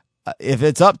 If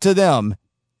it's up to them,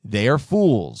 they are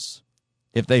fools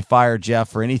if they fire Jeff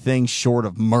for anything short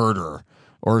of murder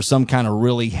or some kind of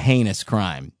really heinous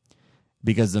crime.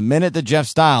 Because the minute that Jeff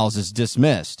Styles is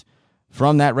dismissed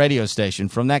from that radio station,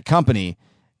 from that company,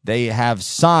 they have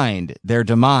signed their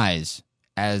demise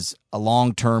as a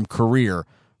long-term career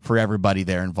for everybody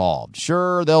there involved.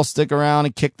 Sure, they'll stick around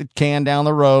and kick the can down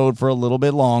the road for a little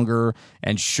bit longer,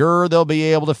 and sure, they'll be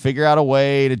able to figure out a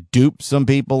way to dupe some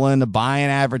people into buying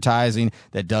advertising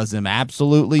that does them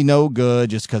absolutely no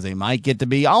good just because they might get to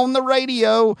be on the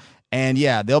radio. And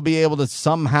yeah, they'll be able to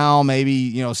somehow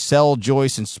maybe, sell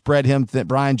Joyce and spread him,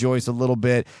 Brian Joyce, a little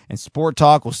bit. And Sport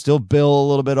Talk will still bill a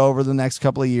little bit over the next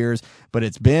couple of years. But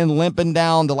it's been limping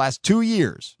down the last 2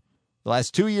 years. The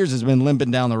last 2 years has been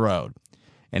limping down the road.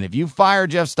 And if you fire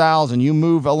Jeff Styles and you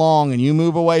move along and you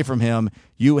move away from him,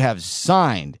 you have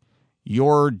signed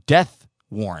your death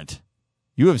warrant.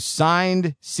 You have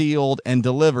signed, sealed, and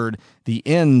delivered the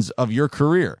ends of your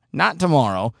career. Not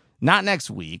tomorrow, not next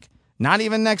week, not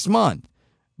even next month.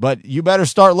 But you better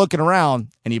start looking around,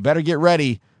 and you better get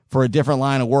ready for a different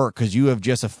line of work, because you have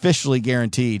just officially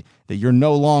guaranteed that you're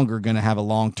no longer going to have a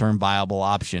long-term viable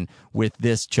option with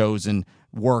this chosen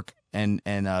work and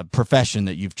profession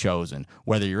that you've chosen.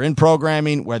 Whether you're in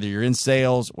programming, whether you're in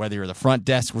sales, whether you're the front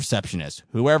desk receptionist,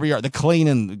 whoever you are, the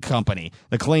cleaning company,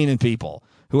 the cleaning people,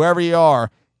 whoever you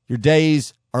are, your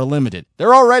days are limited.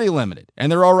 They're already limited, and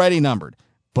they're already numbered.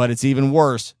 But it's even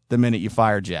worse the minute you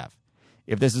fire Jeff.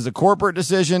 If this is a corporate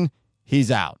decision, he's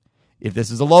out. If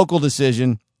this is a local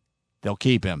decision, they'll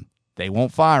keep him. They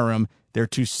won't fire him. They're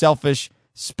too selfish,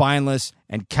 spineless,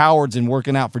 and cowards in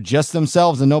working out for just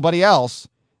themselves and nobody else.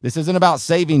 This isn't about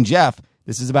saving Jeff.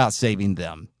 This is about saving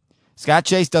them. Scott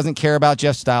Chase doesn't care about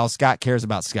Jeff Styles. Scott cares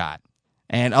about Scott.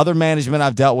 And other management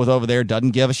I've dealt with over there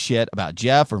doesn't give a shit about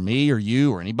Jeff or me or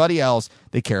you or anybody else.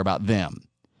 They care about them.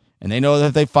 And they know that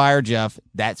if they fire Jeff,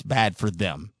 that's bad for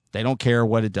them. They don't care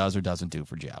what it does or doesn't do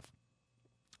for Jeff.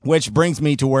 Which brings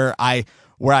me to where I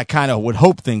kind of would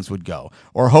hope things would go,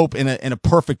 or hope in a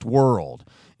perfect world,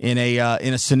 in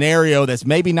a scenario that's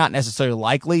maybe not necessarily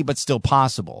likely but still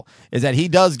possible, is that he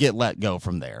does get let go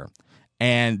from there,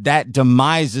 and that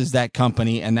demises that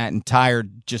company and that entire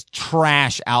just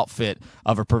trash outfit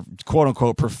of a quote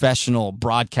unquote professional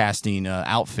broadcasting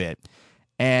outfit.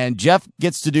 And Jeff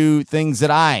gets to do things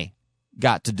that I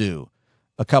got to do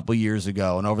a couple years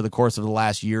ago, and over the course of the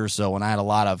last year or so, when I had a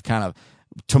lot of kind of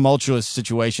tumultuous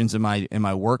situations in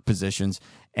my work positions,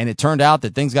 and it turned out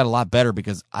that things got a lot better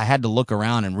because I had to look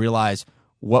around and realize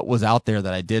what was out there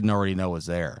that I didn't already know was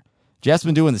there. Jeff's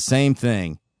been doing the same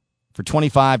thing for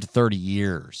 25 to 30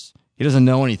 years. He doesn't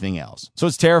know anything else. So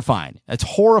it's terrifying. It's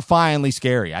horrifyingly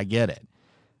scary. I get it.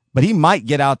 But he might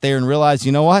get out there and realize,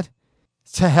 you know what?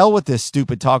 To hell with this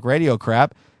stupid talk radio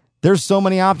crap. There's so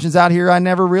many options out here I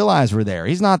never realized were there.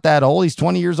 He's not that old. He's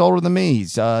 20 years older than me.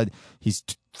 He's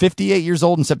 58 years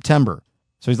old in September.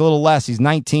 So he's a little less. He's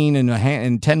 19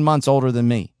 and 10 months older than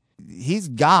me. He's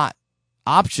got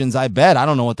options, I bet. I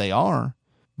don't know what they are.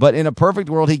 But in a perfect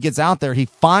world, he gets out there. He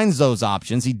finds those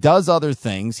options. He does other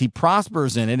things. He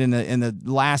prospers in it in the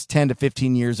last 10 to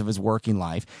 15 years of his working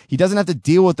life. He doesn't have to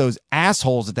deal with those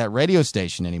assholes at that radio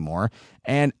station anymore.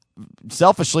 And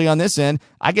selfishly on this end,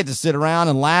 I get to sit around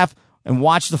and laugh and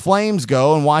watch the flames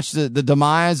go and watch the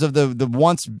demise of the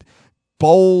once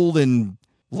bold and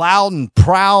loud and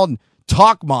proud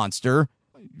talk monster,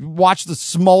 watch the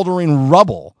smoldering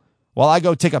rubble while I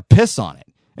go take a piss on it.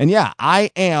 And yeah,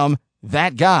 I am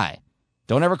that guy.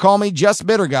 Don't ever call me just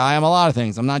bitter guy. I'm a lot of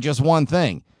things. I'm not just one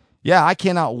thing. Yeah, I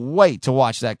cannot wait to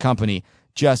watch that company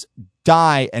just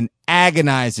die an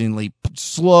agonizingly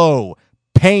slow,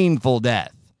 painful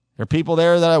death. There are people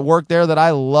there that I work there that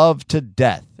I love to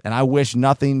death, and I wish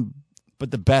nothing but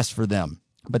the best for them.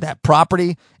 But that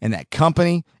property and that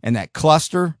company and that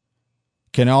cluster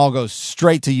can all go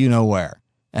straight to you-know-where.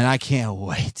 And I can't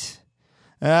wait.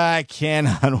 I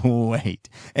cannot wait.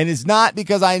 And it's not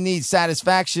because I need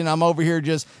satisfaction. I'm over here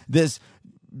just this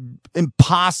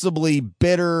impossibly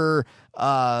bitter,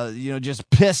 just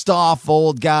pissed off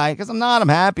old guy. Because I'm not. I'm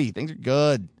happy. Things are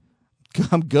good.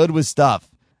 I'm good with stuff.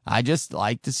 I just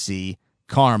like to see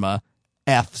karma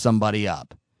F somebody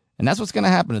up. And that's what's going to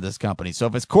happen to this company. So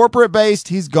if it's corporate-based,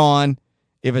 he's gone.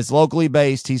 If it's locally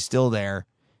based, he's still there.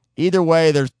 Either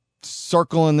way, they're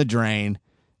circling the drain,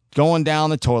 going down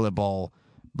the toilet bowl.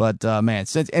 But, man,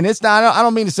 and it's not, I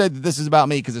don't mean to say that this is about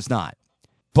me, because it's not.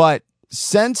 But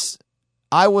since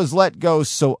I was let go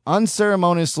so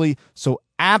unceremoniously, so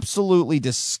absolutely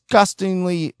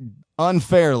disgustingly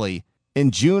unfairly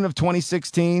in June of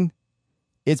 2016,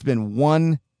 it's been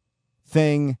one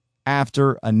thing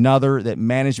after another that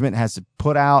management has to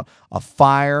put out a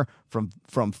fire,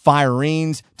 from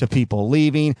firings to people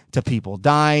leaving to people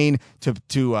dying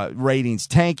to ratings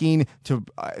tanking to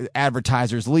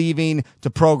advertisers leaving to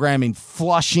programming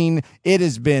flushing. It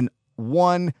has been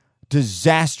one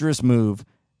disastrous move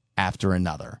after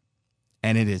another.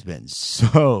 And it has been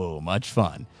so much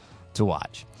fun to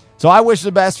watch. So I wish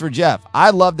the best for Jeff.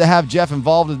 I'd love to have Jeff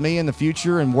involved with me in the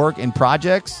future and work in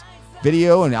projects,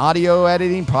 video and audio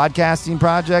editing, podcasting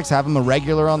projects, have him a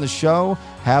regular on the show,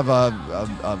 have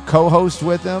a co-host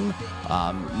with him,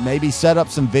 maybe set up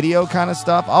some video kind of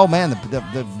stuff. Oh, man,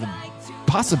 the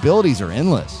possibilities are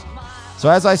endless. So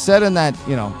as I said in that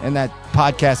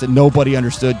podcast that nobody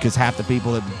understood because half the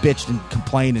people that bitched and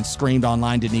complained and screamed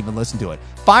online didn't even listen to it.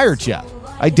 Fire Jeff.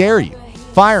 I dare you.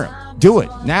 Fire him. Do it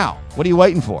now. What are you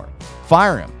waiting for?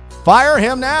 Fire him. Fire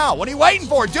him now. What are you waiting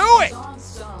for? Do it.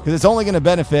 Because it's only going to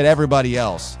benefit everybody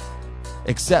else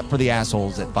except for the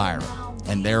assholes that fire him.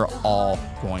 And they're all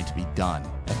going to be done.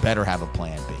 And better have a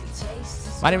plan B.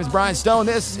 My name is Brian Stone.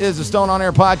 This is the Stone on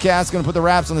Air podcast. Going to put the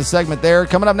wraps on the segment there.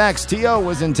 Coming up next, T.O.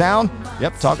 was in town.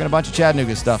 Yep, talking a bunch of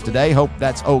Chattanooga stuff today. Hope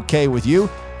that's okay with you.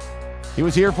 He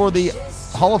was here for the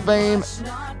Hall of Fame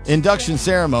induction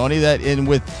ceremony that, in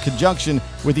with conjunction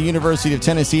with the University of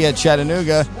Tennessee at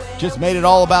Chattanooga, just made it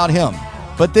all about him.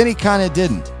 But then he kind of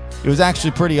didn't. It was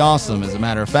actually pretty awesome, as a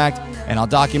matter of fact, and I'll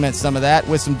document some of that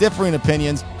with some differing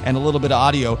opinions and a little bit of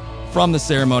audio from the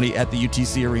ceremony at the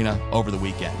UTC Arena over the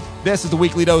weekend. This is the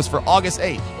Weekly Dose for August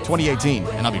 8th, 2018,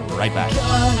 and I'll be right back.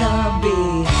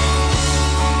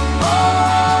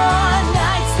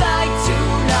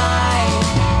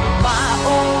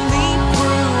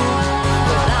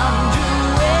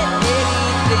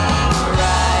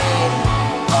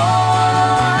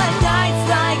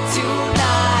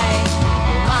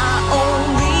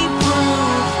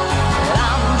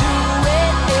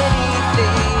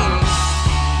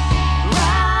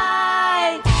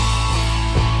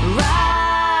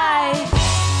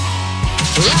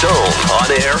 Stone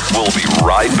on Air will be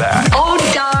right back. Oh,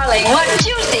 darling, what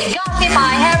juicy gossip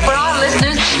I have for our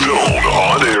listeners.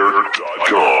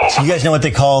 StoneOnAir.com. So you guys know what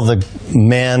they call the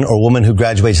man or woman who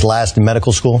graduates last in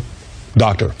medical school?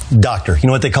 Doctor. You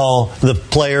know what they call the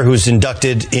player who's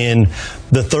inducted in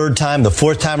the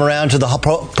fourth time around to the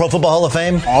Pro Football Hall of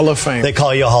Fame? Hall of Fame. They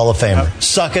call you a Hall of Famer. Yep.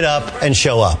 Suck it up and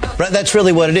show up. Right? That's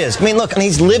really what it is. I mean, look, and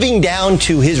he's living down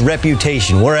to his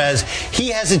reputation, whereas he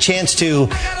has a chance to,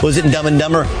 was it in Dumb and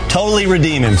Dumber, totally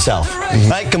redeem himself. Mm-hmm.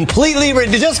 Right? Completely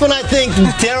just when I think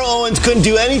Terrell Owens couldn't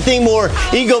do anything more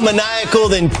egomaniacal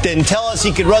than tell us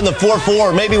he could run the 4-4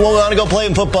 or maybe won't want to go play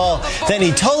in football, then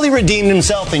he totally redeemed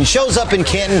himself and shows up in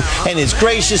Canton and is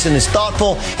gracious and is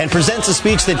thoughtful and presents a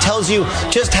speech that tells you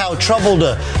just how troubled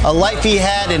a life he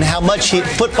had and how much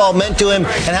football meant to him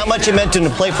and how much it meant to him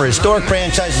to play for historic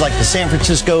franchises like the San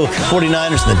Francisco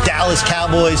 49ers and the Dallas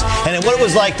Cowboys, and what it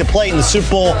was like to play in the Super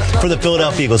Bowl for the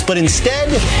Philadelphia Eagles. But instead,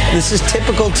 this is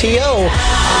typical T.O.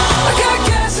 I got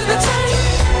gas in the tank.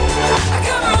 I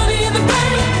got money in the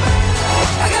bank.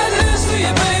 I got news for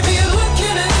you, baby. You're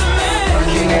looking at the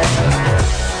man.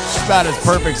 It's about as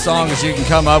perfect song as you can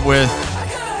come up with.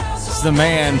 It's the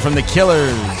man from the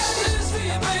Killers.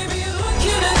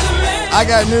 I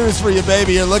got news for you,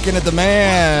 baby. You're looking at the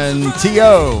man.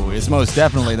 T.O. is most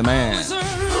definitely the man. Don't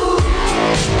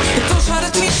try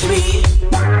to teach me.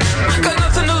 I got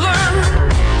nothing to learn.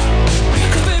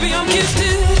 'Cause baby, I'm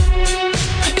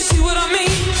gifted. You see what I mean?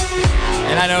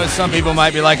 And I know some people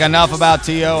might be like, enough about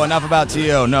T.O., enough about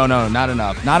T.O. No, not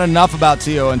enough. Not enough about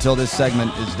T.O. until this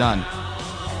segment is done.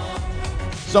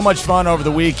 So much fun over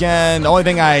the weekend. The only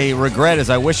thing I regret is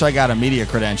I wish I got a media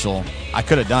credential. I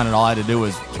could have done it. All I had to do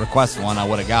was request one. I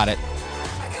would have got it.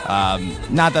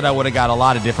 Not that I would have got a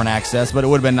lot of different access, but it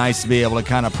would have been nice to be able to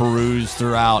kind of peruse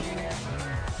throughout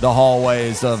the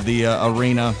hallways of the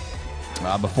arena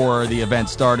before the event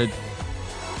started.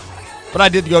 But I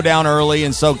did go down early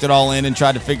and soaked it all in and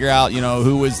tried to figure out,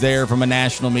 who was there from a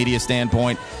national media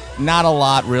standpoint. Not a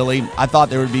lot, really. I thought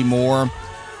there would be more.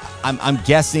 I'm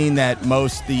guessing that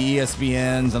most the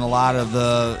ESPNs and a lot of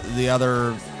the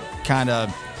other kind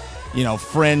of,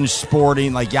 fringe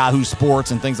sporting, like Yahoo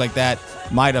Sports and things like that,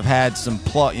 might have had some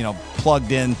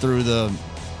plugged in through the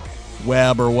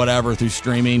web or whatever through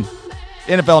streaming.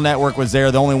 NFL Network was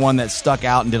there, the only one that stuck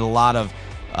out and did a lot of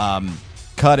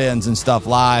cut-ins and stuff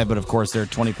live, but of course they're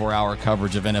 24-hour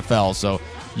coverage of NFL, so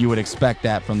you would expect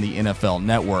that from the NFL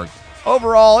Network.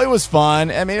 Overall, it was fun.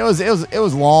 I mean, it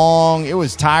was long. It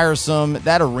was tiresome.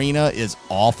 That arena is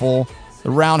awful.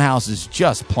 The Roundhouse is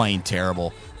just plain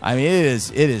terrible. I mean, it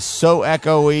is so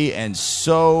echoey and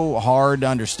so hard to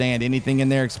understand anything in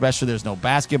there, especially there's no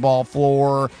basketball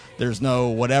floor. There's no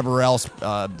whatever else,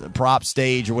 prop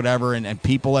stage or whatever, and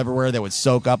people everywhere that would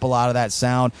soak up a lot of that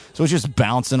sound. So it's just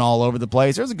bouncing all over the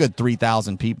place. There was a good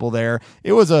 3,000 people there.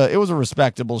 It was a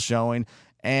respectable showing.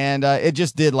 And it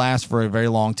just did last for a very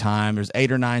long time. There's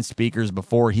 8 or 9 speakers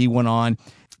before he went on.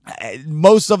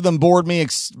 Most of them bored me,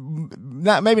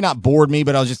 maybe not bored me,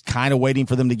 but I was just kind of waiting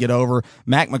for them to get over.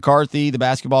 Mac McCarthy, the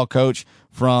basketball coach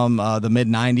from the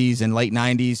mid-'90s and late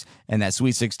 '90s, and that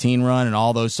Sweet 16 run and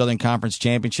all those Southern Conference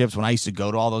championships, when I used to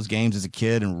go to all those games as a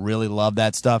kid and really love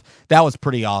that stuff, that was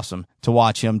pretty awesome to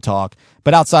watch him talk.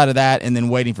 But outside of that, and then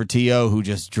waiting for T.O., who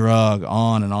just drug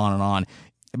on and on and on.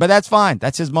 But that's fine.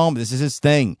 That's his moment. This is his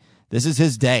thing. This is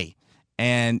his day.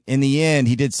 And in the end,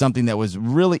 he did something that was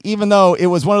really, even though it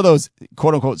was one of those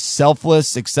quote unquote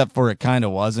selfless, except for it kind of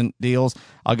wasn't deals.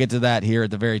 I'll get to that here at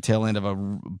the very tail end of a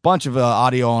bunch of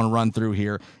audio on run through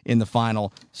here in the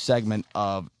final segment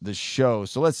of the show.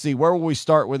 So let's see, where will we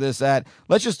start with this at?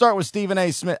 Let's just start with Stephen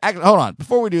A. Smith. Actually, hold on.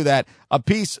 Before we do that, a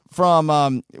piece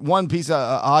from, one piece of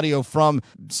audio from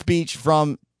speech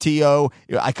from T.O.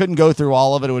 I couldn't go through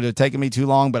all of it. It would have taken me too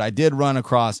long, but I did run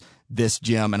across this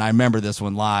gem, and I remember this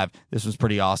one live. This was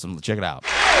pretty awesome. Check it out.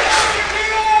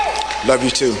 Love you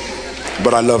too,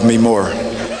 but I love me more.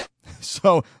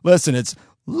 So listen, it's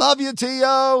love you,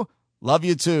 T.O., love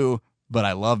you too, but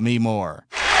I love me more.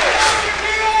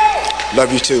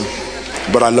 Love you too,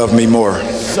 but I love me more.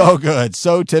 So good.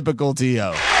 So typical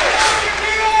T.O.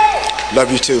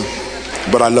 Love you too,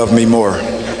 but I love me more.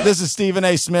 This is Stephen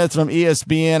A. Smith from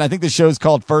ESPN. I think the show's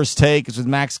called First Take. It's with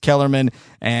Max Kellerman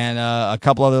and a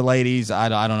couple other ladies. I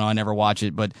don't know. I never watch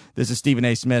it, but this is Stephen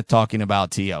A. Smith talking about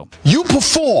T.O. You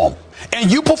perform,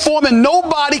 and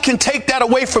nobody can take that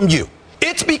away from you.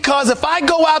 It's because if I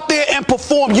go out there and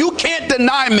perform, you can't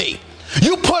deny me.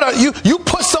 You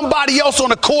put somebody else on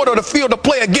the court or the field to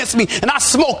play against me, and I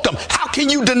smoked them. How can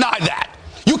you deny that?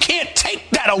 You can't take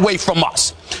that away from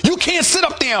us. You can't sit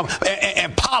up there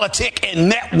and politic and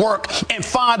network and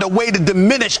find a way to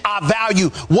diminish our value,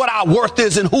 what our worth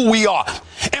is, and who we are.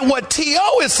 And what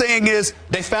T.O. is saying is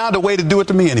they found a way to do it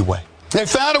to me anyway. They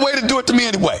found a way to do it to me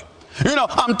anyway. You know,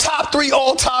 I'm top 3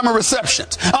 all-time in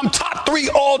receptions. I'm top 3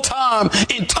 all-time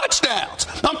in touchdowns.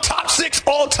 I'm top 6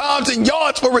 all-times in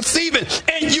yards for receiving.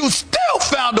 And you still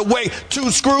found a way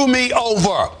to screw me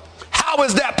over. How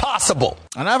is that possible?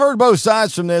 And I've heard both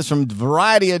sides from this from a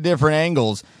variety of different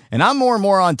angles, and I'm more and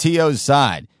more on T.O.'s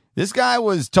side. This guy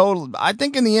was I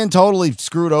think in the end, totally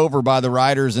screwed over by the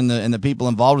writers and the people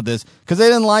involved with this because they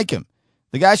didn't like him.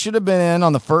 The guy should have been in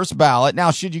on the first ballot.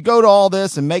 Now, should you go to all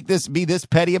this and make this be this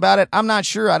petty about it? I'm not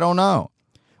sure. I don't know.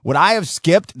 Would I have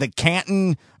skipped the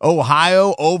Canton,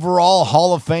 Ohio overall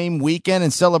Hall of Fame weekend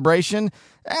and celebration?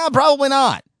 Probably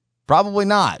not. Probably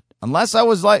not. Unless I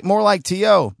was more like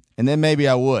T.O., and then maybe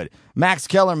I would. Max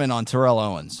Kellerman on Terrell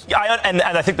Owens. Yeah, and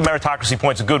I think the meritocracy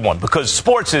point's a good one because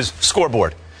sports is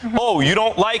scoreboard. Mm-hmm. Oh, you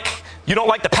don't like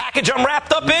the package I'm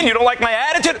wrapped up in? You don't like my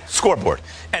attitude? Scoreboard.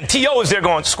 And T.O. is there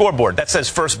going, scoreboard. That says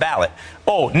first ballot.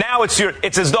 Oh, now it's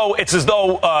as though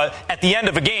at the end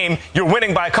of a game you're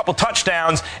winning by a couple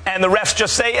touchdowns and the refs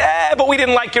just say, but we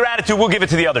didn't like your attitude. We'll give it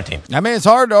to the other team. I mean, it's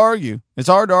hard to argue. It's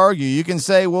hard to argue. You can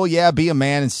say, well, yeah, be a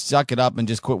man and suck it up and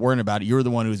just quit worrying about it. You're the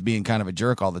one who's being kind of a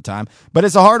jerk all the time. But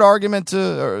it's a hard argument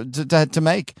to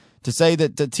make, to say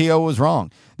that T.O. was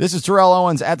wrong. This is Terrell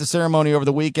Owens at the ceremony over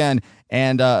the weekend,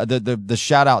 and the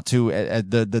shout out to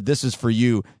the "This is for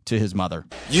you" to his mother.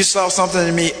 You saw something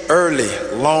in me early,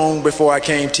 long before I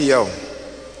came T.O.,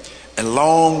 and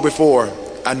long before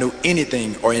I knew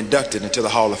anything or inducted into the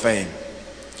Hall of Fame.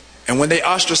 And when they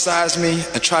ostracized me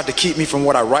and tried to keep me from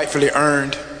what I rightfully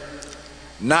earned,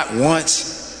 not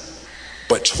once,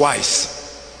 but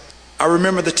twice. I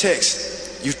remember the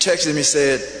text. You texted me,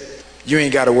 said, "You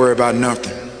ain't got to worry about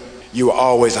nothing. You were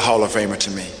always a Hall of Famer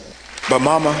to me. But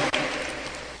Mama,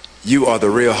 you are the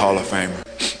real Hall of Famer.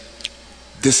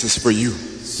 This is for you."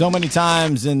 So many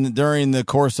times during the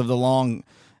course of the long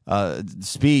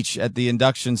speech at the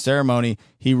induction ceremony,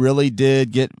 he really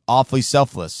did get awfully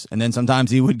selfless. And then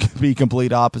sometimes he would be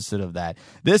complete opposite of that.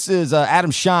 This is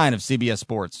Adam Shine of CBS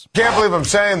Sports. Can't believe I'm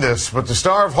saying this, but the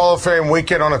star of Hall of Fame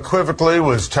weekend unequivocally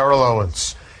was Terrell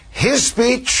Owens. His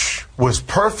speech was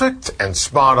perfect and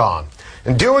spot on.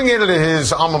 And doing it at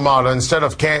his alma mater instead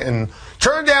of Canton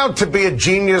turned out to be a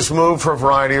genius move for a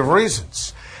variety of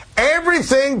reasons.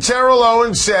 Everything Terrell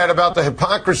Owens said about the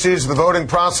hypocrisies of the voting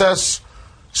process,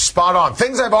 spot on.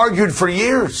 Things I've argued for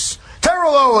years.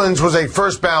 Terrell Owens was a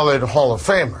first ballot Hall of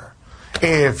Famer.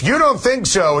 If you don't think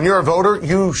so and you're a voter,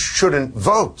 you shouldn't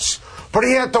vote. But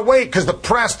he had to wait because the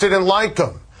press didn't like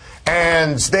him.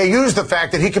 And they used the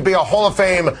fact that he could be a Hall of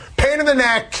Fame pain in the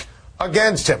neck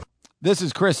against him. This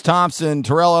is Chris Thompson.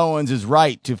 Terrell Owens is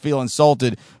right to feel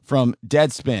insulted from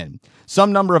Deadspin.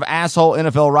 Some number of asshole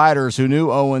NFL writers who knew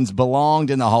Owens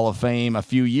belonged in the Hall of Fame a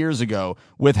few years ago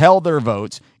withheld their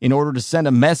votes in order to send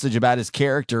a message about his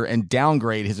character and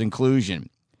downgrade his inclusion.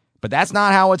 But that's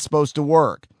not how it's supposed to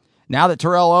work. Now that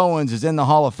Terrell Owens is in the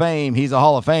Hall of Fame, he's a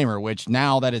Hall of Famer, which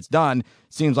now that it's done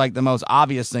seems like the most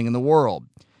obvious thing in the world.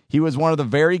 He was one of the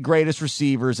very greatest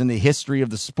receivers in the history of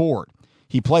the sport.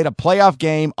 He played a playoff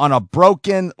game on a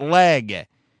broken leg.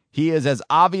 He is as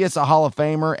obvious a Hall of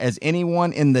Famer as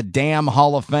anyone in the damn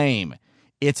Hall of Fame.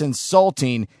 It's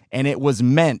insulting, and it was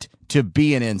meant to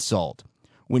be an insult.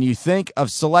 When you think of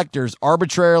selectors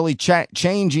arbitrarily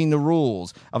changing the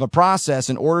rules of a process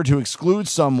in order to exclude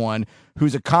someone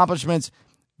whose accomplishments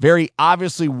very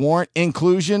obviously warrant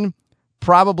inclusion,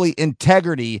 probably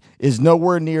integrity is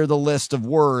nowhere near the list of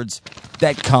words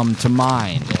that come to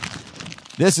mind.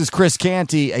 This is Chris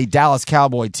Canty, a Dallas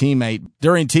Cowboy teammate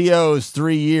during T.O.'s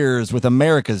 3 years with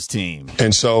America's team.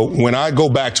 And so when I go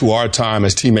back to our time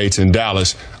as teammates in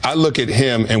Dallas, I look at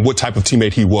him and what type of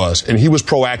teammate he was. And he was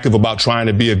proactive about trying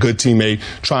to be a good teammate,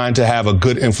 trying to have a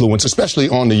good influence, especially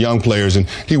on the young players. And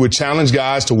he would challenge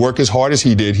guys to work as hard as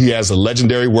he did. He has a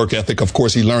legendary work ethic. Of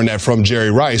course, he learned that from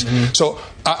Jerry Rice. Mm-hmm. So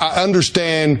I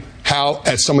understand how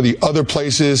at some of the other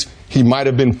places he might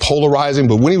have been polarizing,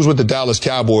 but when he was with the Dallas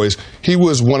Cowboys, he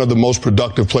was one of the most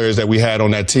productive players that we had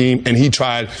on that team, and he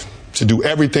tried to do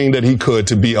everything that he could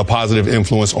to be a positive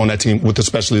influence on that team, with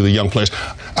especially the young players.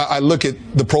 I look at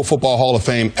the Pro Football Hall of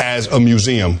Fame as a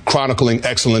museum chronicling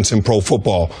excellence in pro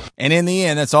football. And in the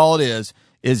end, that's all it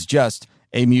is just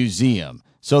a museum.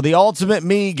 So the ultimate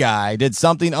me guy did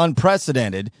something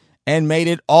unprecedented and made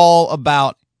it all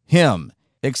about him.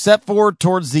 Except for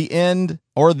towards the end,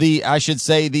 or I should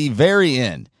say the very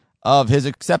end of his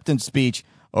acceptance speech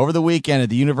over the weekend at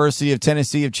the University of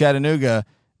Tennessee of Chattanooga,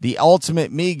 the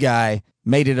ultimate me guy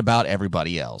made it about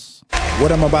everybody else.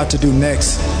 What I'm about to do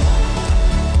next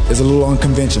is a little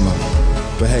unconventional,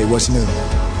 but hey, what's new?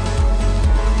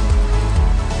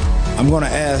 I'm going to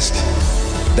ask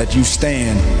that you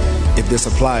stand if this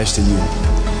applies to you,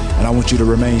 and I want you to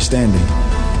remain standing.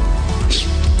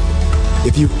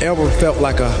 If you've ever felt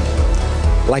like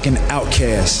an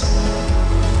outcast,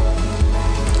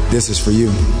 this is for you.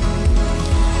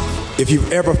 If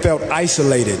you've ever felt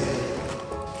isolated,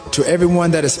 to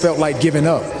everyone that has felt like giving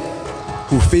up,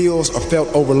 who feels or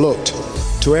felt overlooked,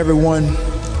 to everyone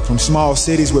from small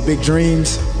cities with big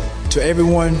dreams, to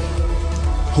everyone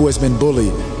who has been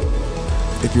bullied,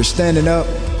 if you're standing up,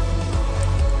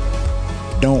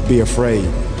 don't be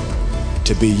afraid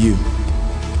to be you.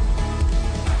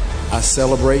 I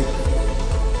celebrate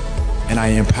and I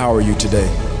empower you today.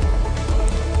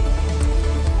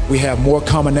 We have more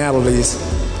commonalities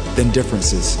than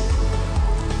differences.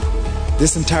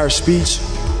 This entire speech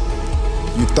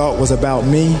you thought was about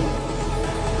me,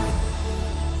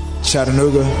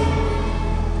 Chattanooga,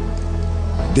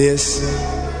 this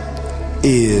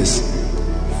is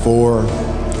for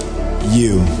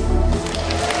you.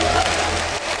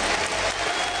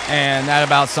 And that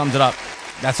about sums it up.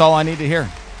 That's all I need to hear.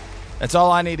 That's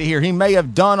all I need to hear. He may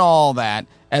have done all that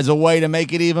as a way to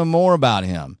make it even more about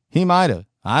him. He might have.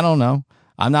 I don't know.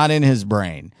 I'm not in his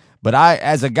brain. But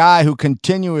as a guy who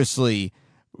continuously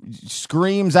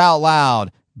screams out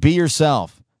loud, be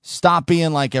yourself. Stop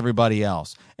being like everybody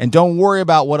else. And don't worry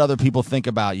about what other people think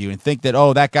about you and think that,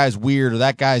 oh, that guy's weird, or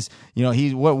that guy's,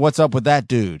 what's up with that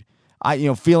dude?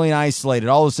 Feeling isolated,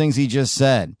 all those things he just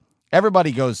said.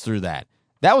 Everybody goes through that.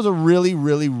 That was a really,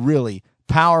 really, really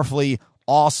powerfully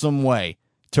awesome way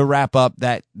to wrap up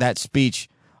that speech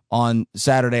on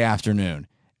Saturday afternoon.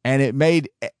 And it made,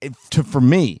 for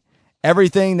me,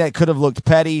 everything that could have looked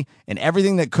petty and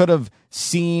everything that could have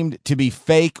seemed to be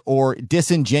fake or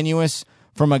disingenuous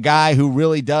from a guy who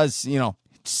really does,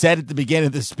 said at the beginning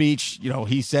of the speech,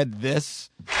 he said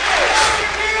this.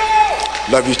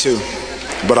 Love you too,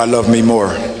 but I love me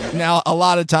more. Now, a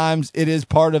lot of times it is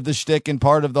part of the shtick and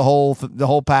part of the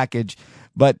whole package.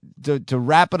 But to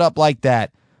wrap it up like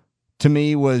that, to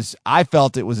me, I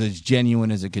felt it was as genuine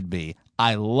as it could be.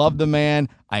 I love the man.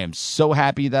 I am so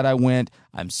happy that I went.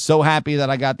 I'm so happy that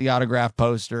I got the autograph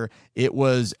poster. It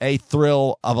was a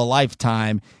thrill of a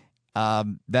lifetime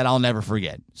that I'll never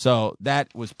forget. So that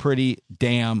was pretty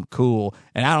damn cool.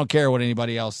 And I don't care what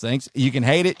anybody else thinks. You can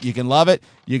hate it. You can love it.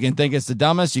 You can think it's the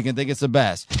dumbest. You can think it's the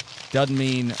best. Doesn't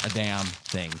mean a damn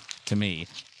thing to me.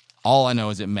 All I know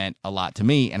is it meant a lot to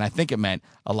me, and I think it meant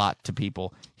a lot to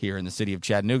people here in the city of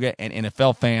Chattanooga and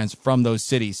NFL fans from those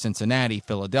cities, Cincinnati,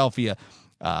 Philadelphia,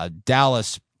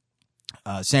 Dallas,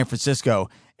 San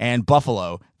Francisco, and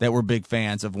Buffalo, that were big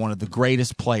fans of one of the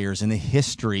greatest players in the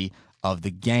history of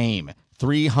the game.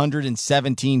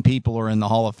 317 people are in the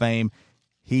Hall of Fame.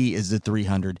 He is the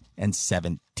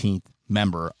 317th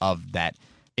member of that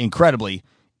incredibly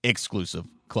exclusive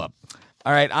club.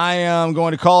 All right, I am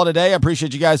going to call it a day. I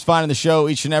appreciate you guys finding the show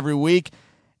each and every week.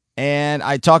 And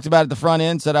I talked about it at the front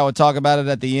end, said I would talk about it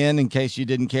at the end in case you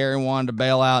didn't care and wanted to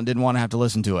bail out and didn't want to have to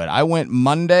listen to it. I went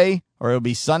Monday, or it would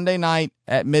be Sunday night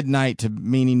at midnight,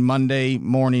 meaning Monday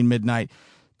morning midnight,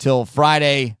 till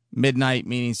Friday midnight,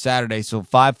 meaning Saturday. So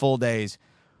 5 full days,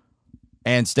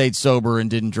 and stayed sober and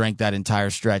didn't drink that entire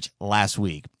stretch last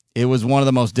week. It was one of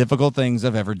the most difficult things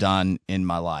I've ever done in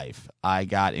my life. I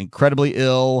got incredibly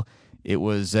ill. It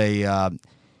was a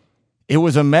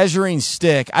measuring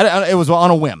stick. It was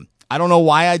on a whim. I don't know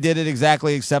why I did it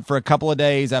exactly, except for a couple of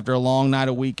days after a long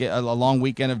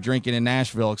weekend of drinking in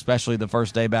Nashville, especially the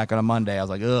first day back on a Monday. I was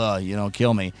like, ugh,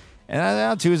 kill me. And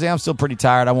on Tuesday, I'm still pretty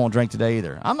tired. I won't drink today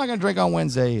either. I'm not going to drink on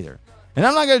Wednesday either. And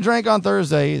I'm not going to drink on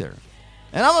Thursday either.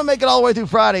 And I'm going to make it all the way through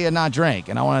Friday and not drink.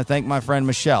 And I want to thank my friend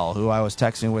Michelle, who I was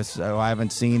texting with, who I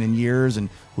haven't seen in years, and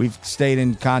we've stayed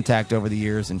in contact over the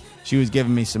years, and she was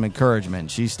giving me some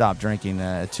encouragement. She stopped drinking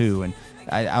too, and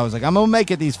I was like, I'm going to make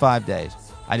it these 5 days.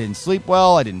 I didn't sleep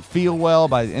well. I didn't feel well.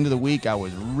 By the end of the week, I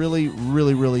was really,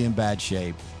 really, really in bad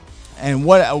shape. And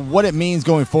what it means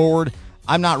going forward,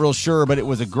 I'm not real sure, but it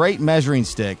was a great measuring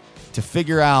stick to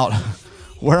figure out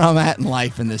where I'm at in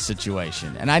life in this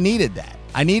situation. And I needed that.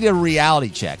 I needed a reality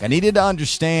check. I needed to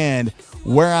understand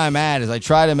where I'm at as I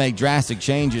try to make drastic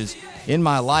changes in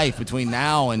my life between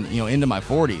now and into my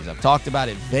 40s. I've talked about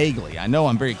it vaguely. I know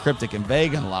I'm very cryptic and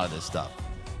vague on a lot of this stuff.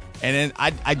 And then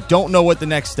I don't know what the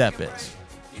next step is.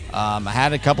 I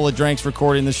had a couple of drinks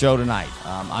recording the show tonight.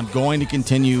 I'm going to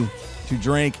continue to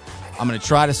drink. I'm going to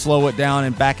try to slow it down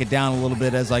and back it down a little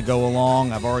bit as I go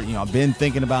along. I've already, I've been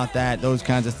thinking about that, those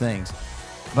kinds of things.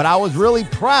 But I was really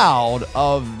proud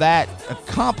of that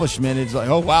accomplishment. It's like,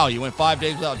 oh, wow, you went 5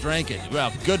 days without drinking.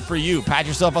 Well, good for you. Pat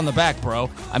yourself on the back, bro.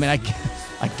 I mean,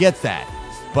 I get that.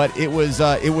 But it was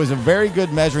a very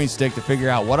good measuring stick to figure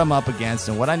out what I'm up against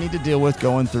and what I need to deal with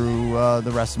going through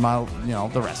the rest of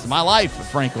my life,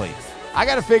 frankly. I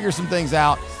got to figure some things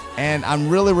out, and I'm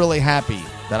really, really happy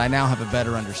that I now have a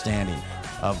better understanding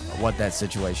of what that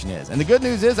situation is. And the good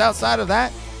news is, outside of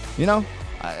that,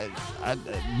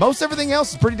 most everything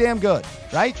else is pretty damn good,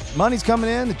 right? Money's coming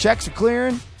in, the checks are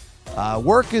clearing,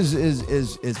 work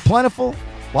is plentiful,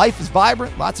 life is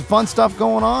vibrant, lots of fun stuff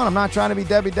going on. I'm not trying to be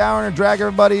Debbie Downer and drag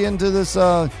everybody into this,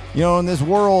 in this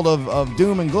world of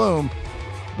doom and gloom.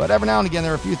 But every now and again,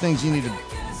 there are a few things you need to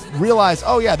realize.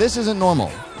 Oh yeah, this isn't normal.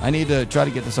 I need to try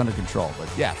to get this under control. But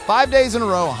yeah, 5 days in a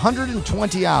row,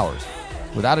 120 hours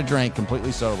without a drink,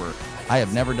 completely sober. I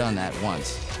have never done that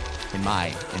once in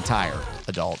my entire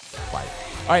adult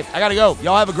life. All right, I got to go.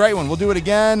 Y'all have a great one. We'll do it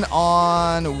again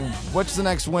on, what's the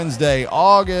next Wednesday?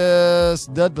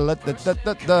 August.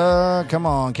 Come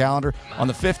on, calendar. On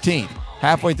the 15th,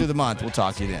 halfway through the month. We'll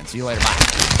talk to you then. See you later. Bye.